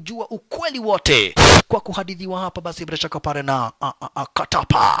 baada ya kujua ukweli wote kwa kuhadithiwa hapa basi bila shaka pale na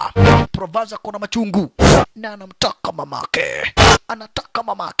Katapa. Probaz ako na machungu na anamtaka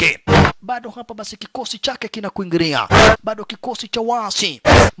mamake. Bado hapa basi kikosi chake kinakuingilia, bado kikosi cha waasi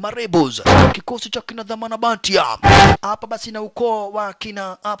Marebos, kikosi cha kina Dhamana Bantia hapa basi na ukoo wa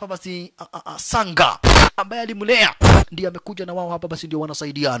kina hapa basi Sanga ambaye alimlea, ndiye amekuja na wao hapa basi ndio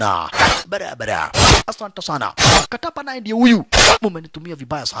wanasaidiana. Barabara. Asante sana. Katapa naye ndiye huyu, mumenitumia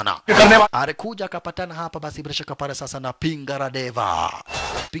vibaya sana. Alikuja akapatana hapa basi bila shaka pale sasa na Pingaradeva.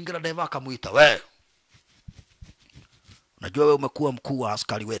 Pingaradeva akamuita, we, unajua wewe umekuwa mkuu wa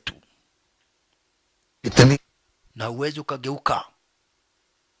askari wetu na uwezi ukageuka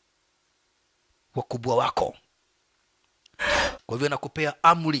wakubwa wako, kwa hivyo nakupea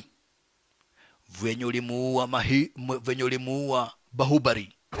amri, venye ulimuua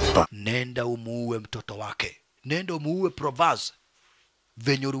Bahubali, nenda umuue mtoto wake, nenda umuue Probaz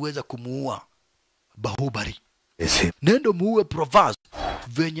venye uliweza kumuua Bahubali, nenda umuue Probaz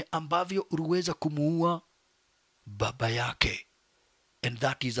venye ambavyo uliweza kumuua baba yake, and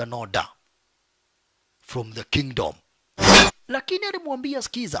that is an order from the kingdom. Lakini alimwambia,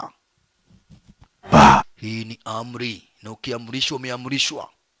 sikiza, hii ni amri, na ukiamrishwa umeamrishwa,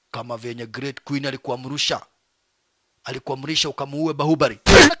 kama venye great queen alikuamrisha ukamuue Bahubali.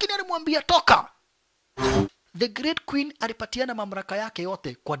 Lakini kumwambia toka. The Great Queen alipatiana mamlaka yake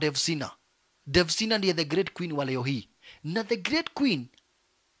yote kwa Devsina. Devsina ndiye the Great Queen wa leo hii. Na the Great Queen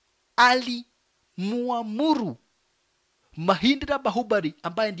alimuamuru Mahindra Bahubali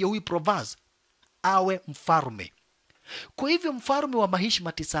ambaye ndiye huyu Provaz awe mfalme. Kwa hivyo mfalme wa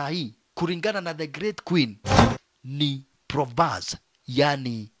Mahishmati saa hii kulingana na the Great Queen ni Provaz,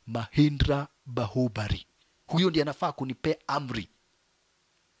 yani Mahindra Bahubali. Huyo ndiye anafaa kunipea amri.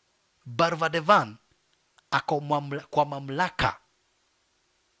 Barvadevan ako kwa mamlaka.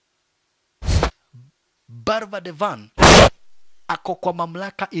 Barvadevan ako kwa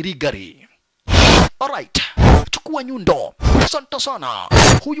mamlaka Irigari. Alright, chukua nyundo. Asante sana.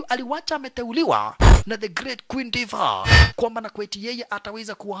 Huyu aliwacha ameteuliwa na the Great Queen Diva kwamba na kweti yeye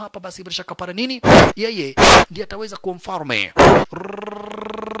ataweza kuwa hapa, basi bila shaka para nini yeye ndiye ataweza kuwa mfalme.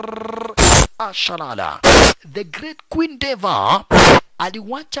 Ashalala. The Great Queen Diva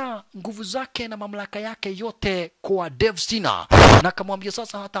aliwacha nguvu zake na mamlaka yake yote kwa Devsina na kamwambia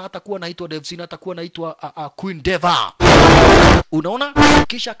sasa hatakuwa naitwa Devsina, atakuwa naitwa Queen Deva. Unaona?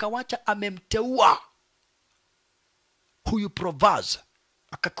 Kisha akawacha amemteua huyu Provaz,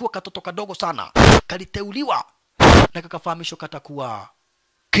 akakuwa katoto kadogo sana, kaliteuliwa na kakafahamishwa katakuwa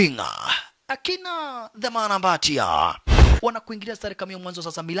kinga. Akina dhamana mbatia wanakuingilia serikali mwanzo.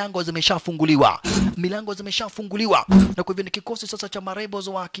 Sasa milango zimeshafunguliwa, na kwa hivyo ni kikosi sasa cha marebos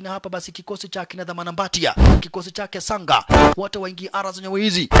wa akina hapa, basi kikosi cha akina dhamana mbatia, kikosi chake Sanga, wote waingia ara zenye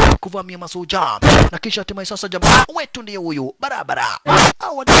wizi kuvamia masuja. Na kisha hatimaye sasa jamaa wetu ndiye huyu barabara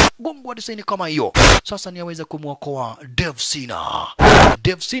gongo disini kama hiyo. Sasa ni aweze kumuokoa Devsina.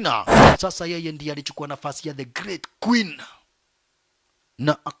 Devsina sasa yeye ndiye alichukua nafasi ya the Great Queen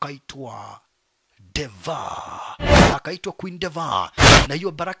na akaitwa Deva, akaitwa Queen Deva, na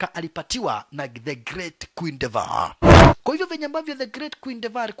hiyo baraka alipatiwa na the Great Queen Deva. Kwa hivyo venye ambavyo the Great Queen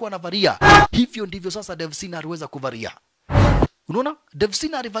Deva alikuwa anavaria, hivyo ndivyo sasa Devsina aliweza kuvaria. Unaona?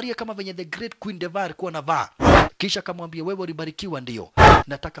 Devsina alivaria kama venye the Great Queen Deva alikuwa anavaa. Kisha akamwambia wewe ulibarikiwa, ndio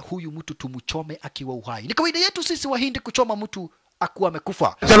nataka huyu mtu tumchome akiwa uhai. Ni kawaida yetu sisi Wahindi kuchoma mtu akiwa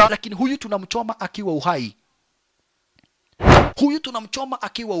amekufa, lakini huyu tunamchoma akiwa uhai. Huyu tunamchoma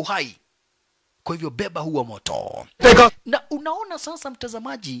akiwa uhai. Kwa hivyo beba huo moto. Na unaona sasa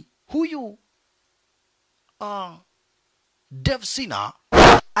mtazamaji, huyu Devsina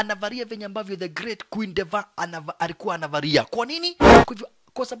anavaria venye ambavyo the Great Queen Deva alikuwa anavaria. Kwa nini?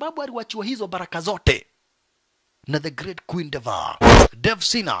 Kwa sababu aliwachiwa hizo baraka zote na the Great Queen Deva.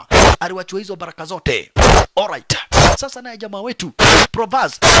 Devsina aliwachiwa hizo baraka zote. Alright. Sasa naye jamaa wetu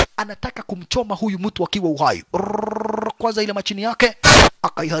Provaz anataka kumchoma huyu mtu akiwa uhai. Kwanza ile machini yake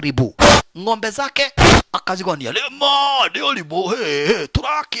akaiharibu, ng'ombe zake akazigonia lema ndio libohe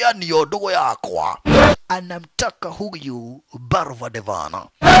turakia niyo dogo yakwa. Anamtaka huyu Barvadevana,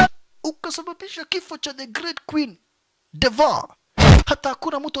 ukasababisha kifo cha the Great Queen Deva. Hata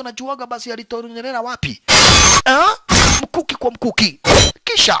hakuna mtu anajuaga basi alitorunyelela wapi. Mkuki kwa mkuki.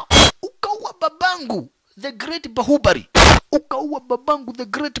 Kisha ukaua babangu the Great Bahubali, ukaua babangu the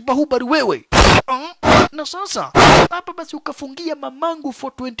Great Bahubali wewe. Na sasa hapa basi ukafungia mamangu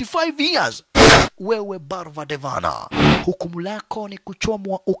for 25 years. Wewe Barvadevana, hukumu lako ni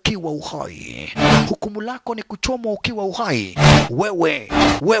kuchomwa ukiwa uhai. Hukumu lako ni kuchomwa ukiwa uhai.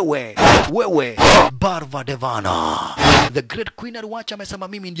 Wewe Barvadevana. The Great Queen aliwacha amesema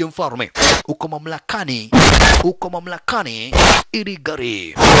mimi ndiye mfalme. Uko mamlakani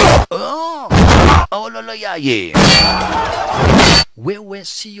Irigari. Ololo yaye. Wewe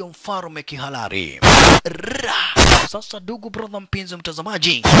siyo mfalme kihalali. Sasa ndugu brother mpenzi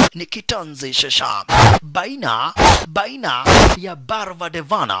mtazamaji, ni kitanzi shasha baina ya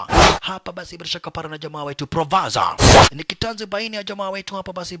Barvadevana hapa basi bila shaka para na jamaa wetu Provaza. Ni kitanzi baina ya jamaa wetu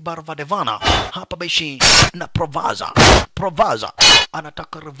hapa basi Barvadevana hapa baishi na Provaza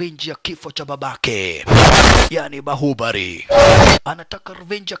anataka revenge ya kifo cha babake, yani Bahubali. Anataka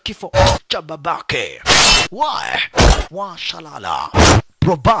revenge ya kifo cha babake. Shalala.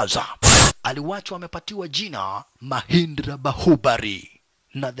 Provaza aliwachwa amepatiwa jina Mahindra Bahubali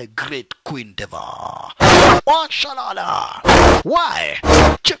na the Great Queen Deva. Shalala.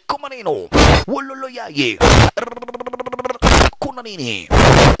 Cheko maneno. Wololo yaye. Kuna nini?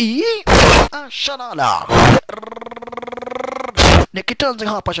 Shalala. Ni kitanzi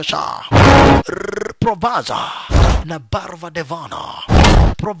hapa shasha. Provaza na Barvadevana.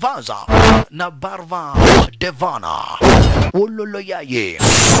 Provaza na Barvadevana. Wololo yaye.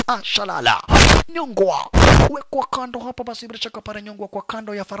 Shalala. Nyongwa. Wekwa kando hapa basi bila shaka para nyongwa kwa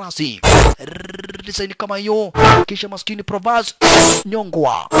kando ya farasi. Design kama hiyo. Kisha maskini Provaz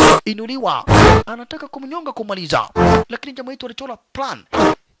nyongwa. Inuliwa. Anataka kumnyonga kumaliza. Lakini jamaa wetu alichola plan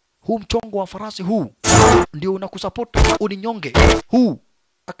huu mchongo wa farasi huu ndio unakusupport uninyonge huu.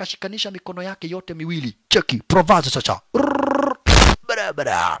 Akashikanisha mikono yake yote miwili. Cheki Provaza sasa.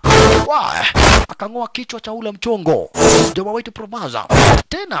 Barabara. Wah, akang'oa kichwa cha ule mchongo. Jamaa wetu Provaza.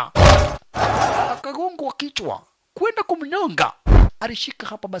 Tena akagongwa kichwa kwenda kumnyonga. Alishika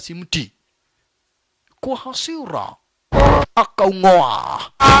hapa basi mti kwa hasira akaung'oa.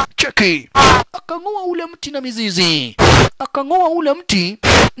 Cheki, akang'oa ule mti na mizizi. Akang'oa ule mti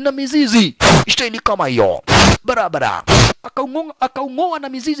na mizizi. Ishtaili kama hiyo. Barabara. Akaung'oa na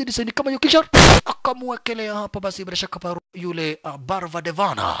mizizi disaini kama hiyo, kisha akamwekelea hapa basi bila shaka yule Barva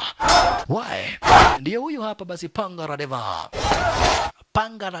Devana. Wae, ndiye huyu hapa basi Pangara Deva.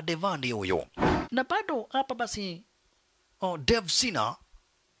 Pangara Deva ndiye huyo. Na bado hapa basi Devsina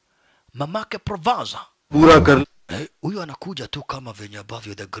mamake Provaza. Huyu anakuja tu kama venye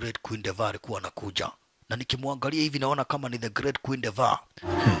ambavyo the Great Queen Deva alikuwa anakuja. Na nikimwangalia hivi naona kama ni the Great Queen Deva.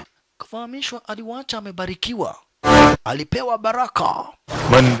 Kafahamishwa aliwacha amebarikiwa. Alipewa baraka.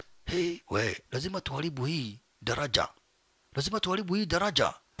 Hey, lazima tuharibu hii daraja. Lazima tuharibu hii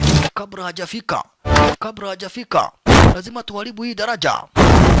daraja. Kabla hajafika. Lazima tuharibu hii daraja.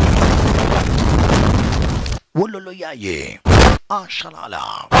 Wololo yaye. Ashalala.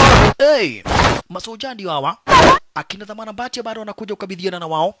 Hey, masoja ndio hawa. Akina Dhamana Mbati bado wanakuja kukabidhiana na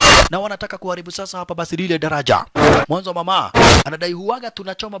wao. Na wanataka kuharibu sasa hapa basi lile daraja. Mwanzo mama anadai huwaga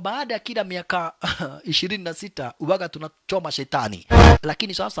tunachoma baada ya kila miaka 26 huwaga tunachoma shetani.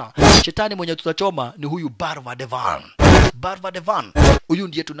 Lakini sasa shetani mwenye tutachoma ni huyu Barva Devan. Barva Devan, huyu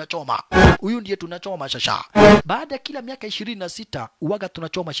ndiye tunachoma sasa. Baada ya kila miaka 26 huwaga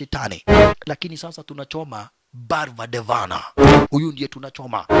tunachoma shetani. Lakini sasa tunachoma Barva Devana. Huyu ndiye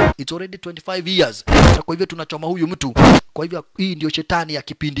tunachoma. It's already 25 years. Na kwa hivyo tunachoma huyu mtu. Kwa hivyo hii ndio shetani ya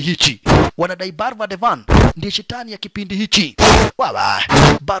kipindi hichi. Wanadai Barva Devan ndiye shetani ya kipindi hichi. Wawa,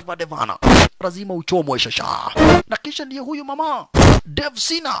 Barva Devana lazima uchomwe shasha. Na kisha ndiye huyu mama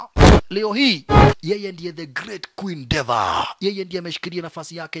Devsina. Leo hii yeye ndiye the Great Queen Deva. Yeye ndiye ameshikilia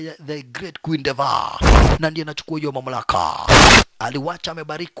nafasi yake the Great Queen Deva. Na ndiye anachukua hiyo mamlaka. Aliwacha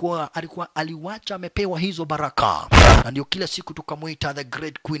amebarikiwa, aliwacha amepewa hizo baraka. Na ndio kila siku tukamuita the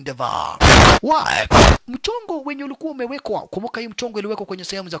Great Queen Deva. Why? Mchongo wenye ulikuwa umewekwa, kumbuka hii mchongo iliwekwa kwenye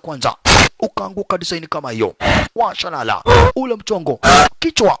sehemu za kwanza. Ukaanguka design kama hiyo. Washalala. Ule mchongo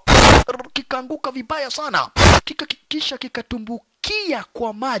kichwa kikaanguka vibaya sana. Kisha kikatumbukia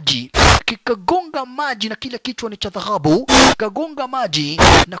kwa maji. Kikagonga maji na kile kichwa ni cha dhahabu. Kikagonga maji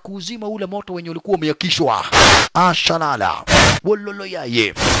na kuuzima ule moto wenye ulikuwa umeyakishwa. Ashalala. Wololo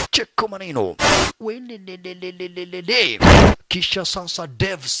yaye. Cheko maneno. Kisha sasa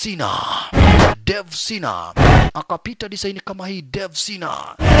Devsina akapita design kama hii. Devsina,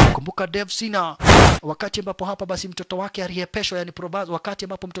 kumbuka Devsina wakati ambapo hapa basi mtoto wake aliyepeshwa, yani Provaza, wakati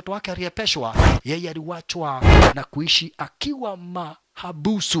ambapo mtoto wake aliyepeshwa, yeye aliwachwa na kuishi akiwa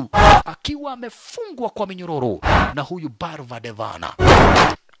mahabusu, akiwa amefungwa kwa minyororo na huyu Barva Devana.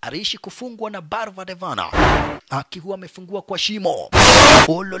 Aliishi kufungwa na Barva Devana akiwa amefungwa kwa shimo.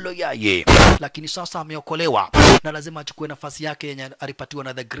 Ololo yaye. Lakini sasa ameokolewa na lazima achukue nafasi yake yenye alipatiwa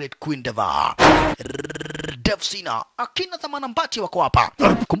na the Great Queen Deva. Devsina. Akina Dhamana Mbati wako hapa.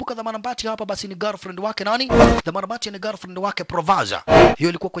 Kumbuka Dhamana Mbati hapa basi ni girlfriend wake nani? Dhamana Mbati ni girlfriend wake Provaza. Hiyo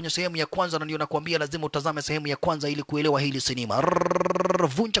ilikuwa kwenye sehemu ya kwanza na ndio nakwambia lazima utazame sehemu ya kwanza ili kuelewa hili sinema.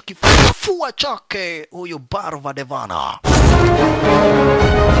 Vunja kifua chake huyu Barva Devana.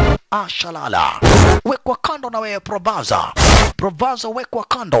 Ashalala. Wekwa kando na wewe Provaza. Provaza wekwa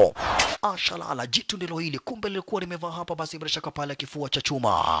kando. Ashalala. Jitu ndilo hili. Kumbe lilikuwa limevaa hapa basi bila shaka pale kifua cha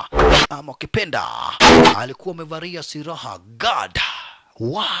chuma. Ama ukipenda alikuwa amevalia silaha God.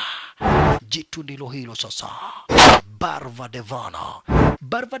 Jitu ndilo hilo sasa. Barva Devana.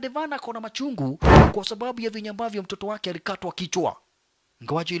 Barva Devana kona machungu kwa sababu ya vinyambavyo mtoto wake alikatwa kichwa.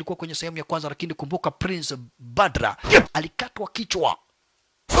 Ngawaji ilikuwa kwenye sehemu ya kwanza, lakini kumbuka Prince Badra alikatwa kichwa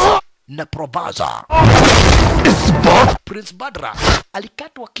na Provaza. Prince Badra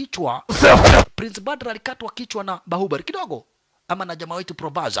alikatwa kichwa. Prince Badra alikatwa kichwa na Bahubali kidogo ama na jamaa wetu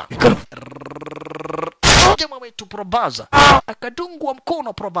Provaza. Jamaa wetu Provaza akadungwa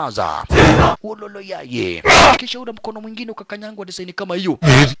mkono Provaza. Ulolo yaye. Kisha ule mkono mwingine ukakanyangwa design kama hiyo.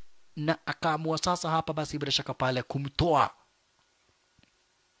 Na akaamua sasa hapa basi bila shaka pale kumtoa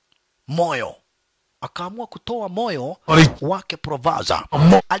moyo. Akaamua kutoa moyo wake Provaza.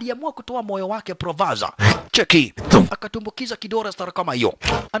 Aliamua kutoa moyo wake Provaza. Cheki. Akatumbukiza kidole stara kama hiyo.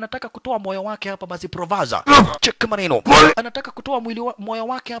 Anataka kutoa moyo wake hapa basi Provaza. Cheki maneno. Anataka kutoa moyo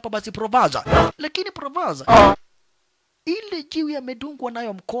wake hapa basi Provaza. Lakini Provaza ile jiwe amedungwa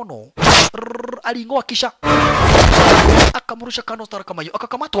nayo mkono. Alingoa kisha akamrusha kando stara kama hiyo,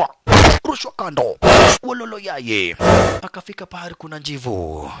 akakamatwa, rushwa kando, wololo yaye, akafika pahali kuna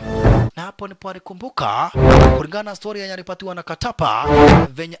njivu, na hapo ndipo alikumbuka kulingana na story yanaripatiwa na Katapa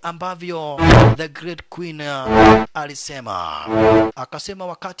venye ambavyo the great queen alisema, akasema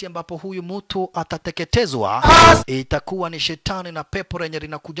wakati ambapo huyu mtu atateketezwa itakuwa ni shetani na pepo lenye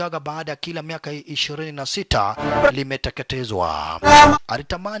linakujaga baada ya kila miaka 26 limeteketezwa.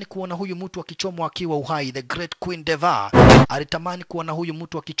 Alitamani kuona huyu mtu akichomwa akiwa uhai. The great queen Deva alitamani kuona huyu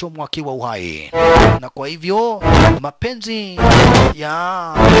mtu akichomwa akiwa uhai, na kwa hivyo mapenzi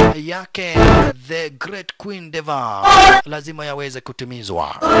yake the great queen Deva lazima yaweze kutimizwa.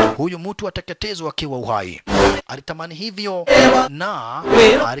 Huyu mtu ateketezwa akiwa uhai. Alitamani hivyo, na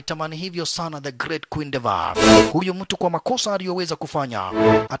alitamani hivyo sana the great queen Deva. Huyu mtu kwa makosa aliyoweza kufanya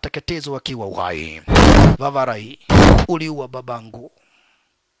ateketezwa akiwa uhai. Vavarai, uliua babangu,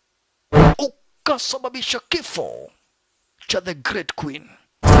 ukasababisha kifo cha the great queen,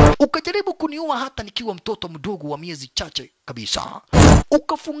 ukajaribu kuniua hata nikiwa mtoto mdogo wa miezi chache kabisa,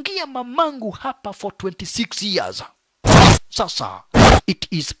 ukafungia mamangu hapa for 26 years. Sasa it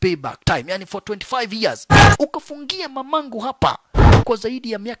is payback time, yani for 25 years ukafungia mamangu hapa kwa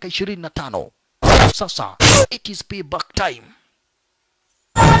zaidi ya miaka 25. Sasa it is payback time.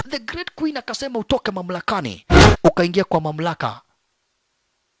 The great queen akasema utoke mamlakani ukaingia kwa mamlaka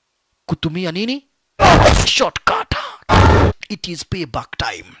kutumia nini? Shortcut. It is payback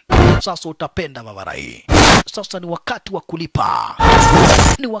time. Sasa utapenda Vavarai. Sasa ni wakati wa kulipa.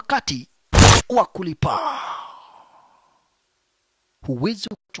 Ni wakati wa kulipa. Huwezi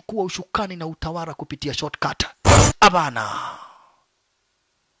kuchukua ushukani na utawala kupitia shortcut. Abana.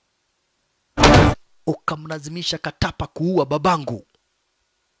 Ukamlazimisha Katapa kuua babangu.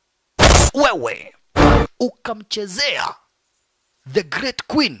 Wewe ukamchezea the great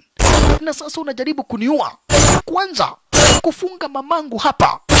queen, na sasa unajaribu kuniua. Kwanza kufunga mamangu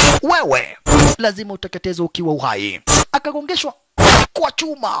hapa, wewe lazima uteketezwe ukiwa uhai. Akagongeshwa kwa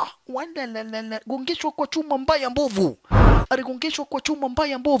chuma, gongeshwa kwa chuma mbaya mbovu, aligongeshwa kwa chuma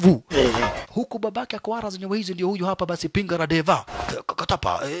mbaya mbovu, huku babake akwara zenyewe hizi. Ndio huyu hapa basi Pingara Deva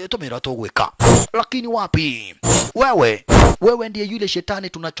Katapa tomera togweka. Lakini wapi, wewe ndiye yule shetani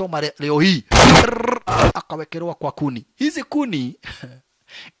tunachoma leo hii. Akawekelewa kwa kuni. Hizi kuni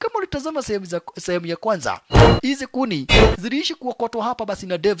kama ulitazama sehemu ya kwanza, hizi kuni ziliishi kuokotwa hapa basi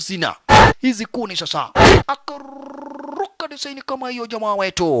na Dev Sina. Hizi kuni sasa akaruka desaini kama hiyo jamaa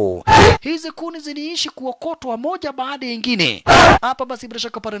wetu. Hizi kuni ziliishi kuokotwa moja baada ya nyingine. Hapa basi bila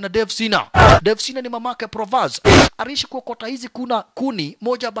shaka pale na Dev Sina. Dev Sina ni mamake Provaz. Aliishi kuokota hizi kuni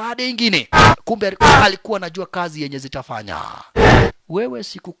moja baada ya nyingine. Kumbe alikuwa anajua kazi yenye zitafanya. Wewe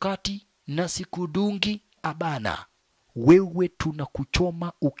sikukati na sikudungi abana. Wewe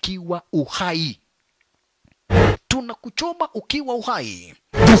tunakuchoma ukiwa uhai. Tunakuchoma ukiwa uhai.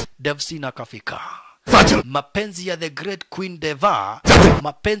 Devsina akafika. Mapenzi ya the great queen Deva,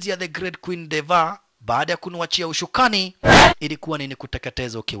 mapenzi ya the great queen Deva baada ya kunuachia ushukani ilikuwa nini?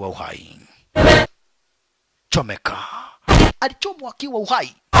 Kuteketeza ukiwa uhai. Chomeka. Alichomwa akiwa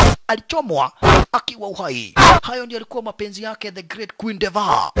uhai. Alichomwa akiwa uhai. Hayo ndio alikuwa mapenzi yake the great queen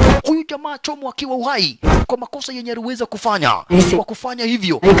Deva. Huyu jamaa chomwa akiwa uhai kwa makosa yenye aliweza kufanya. Kwa kufanya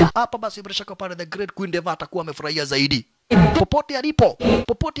hivyo, hapa basi bila shaka pale the great queen Deva atakuwa amefurahia zaidi. Popote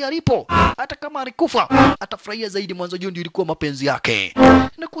alipo, hata kama alikufa atafurahia zaidi. Mwanzo ndio ilikuwa mapenzi yake.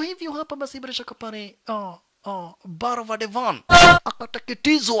 Na kwa hivyo hapa basi bila shaka pale Barvadevan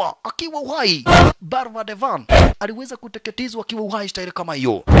akateketezwa akiwa uhai. Barvadevan aliweza kuteketezwa akiwa uhai style kama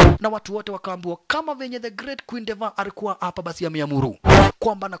hiyo, na watu wote wakaambiwa kama venye the great queen Deva alikuwa hapa basi ameamuru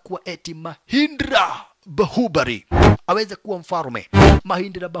kwamba na kuwa eti Mahindra Bahubali aweze kuwa mfalme.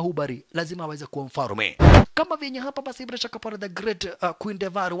 Mahindra Bahubali lazima aweze kuwa mfalme. Kama venye hapa basi bila shaka pale the great queen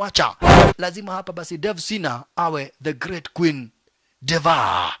Deva aliwacha, lazima hapa basi Dev Sina awe the great queen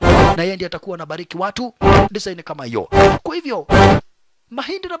Deva, na yeye ndiye atakuwa anabariki watu design kama hiyo. Kwa hivyo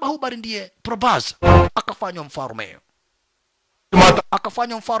Mahindra Bahubali ndiye Probaz akafanywa mfalme.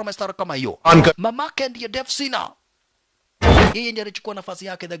 Akafanywa mfalme stara kama hiyo. Mamake ndiye Dev Sina, yeye ndiye alichukua nafasi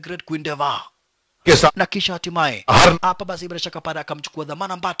yake the great queen Deva. Na kisha hatimaye hapa basi bila shaka pale akamchukua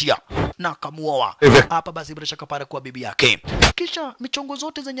dhamana Mbatia na akamuoa hapa basi bila shaka pale kwa bibi yake. Kisha michongo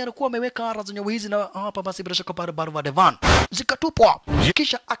zote zenye alikuwa ameweka ara zenye hizi na hapa basi bila shaka pale Barvadevan zikatupwa.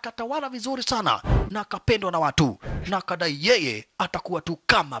 Kisha akatawala vizuri sana na akapendwa na watu, na akadai yeye atakuwa tu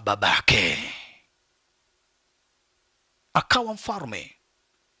kama babake, akawa mfalme.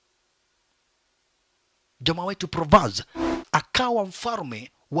 Jamaa wetu Provaz akawa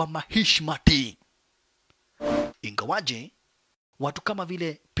mfalme wa Mahishmati. Ingawaje watu kama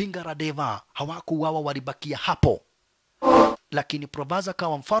vile Pingara Deva hawakuuawa, walibakia hapo lakini Provaza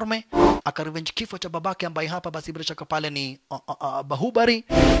kawa mfalme akarevenge kifo cha babake ambaye hapa basi bila shaka pale ni Bahubali,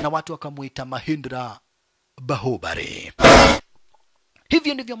 na watu wakamuita Mahindra Bahubali.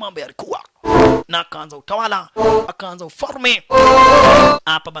 Hivyo ndivyo mambo yalikuwa, na akaanza utawala, akaanza ufalme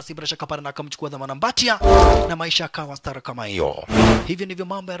hapa basi bila shaka pale, na akamchukua dhamana Mbatia na maisha akawa stara kama hiyo. Hivyo ndivyo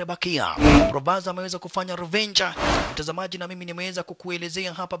mambo yalibakia. Provaza ameweza kufanya revenge, mtazamaji, na mimi nimeweza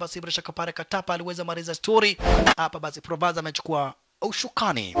kukuelezea hapa basi bila shaka pale. Katapa aliweza maliza story hapa basi. Provaza amechukua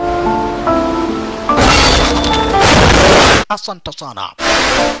ushukani. Asante sana.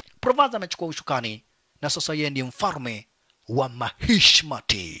 Provaza amechukua ushukani na sasa yeye ndiye mfalme wa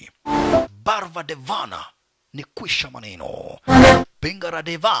Mahishmati. Barvadevana ni kwisha maneno.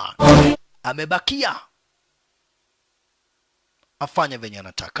 Pingaradeva amebakia afanya venye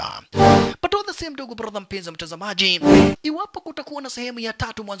anataka. But all the same, ndugu brother mpenzi mtazamaji, iwapo kutakuwa na sehemu ya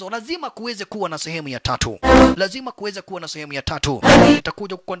tatu mwanzo, lazima kuweze kuwa na sehemu ya tatu. Lazima kuweze kuwa na sehemu ya tatu.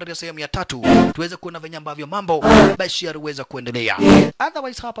 Nitakuja kukuandalia sehemu ya tatu tuweze kuona venye ambavyo mambo basi yaweza kuendelea.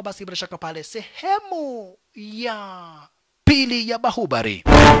 Otherwise hapa basi bila shaka pale sehemu ya pili ya Bahubali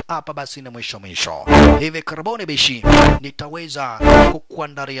hapa basi na mwisho. Hivi karibuni bishi nitaweza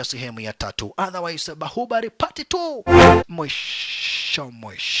kukuandalia sehemu ya tatu. Otherwise Bahubali part 2 mwisho.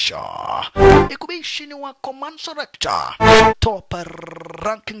 Ikubishi ni wa command selector, top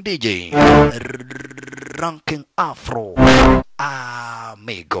ranking DJ, ranking afro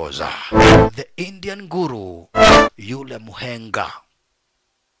amigos, the Indian guru, yule muhenga.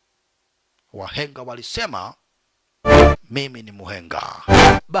 Wahenga walisema mimi ni muhenga.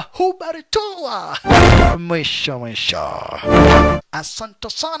 Bahubali toa mwisho. Asante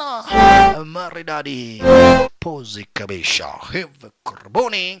sana maridadi, pozi kabisha. Hivi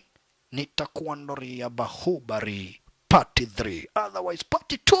karibuni nitakuandalia Bahubali part 3. Otherwise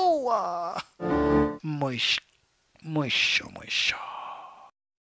part 2 mwisho.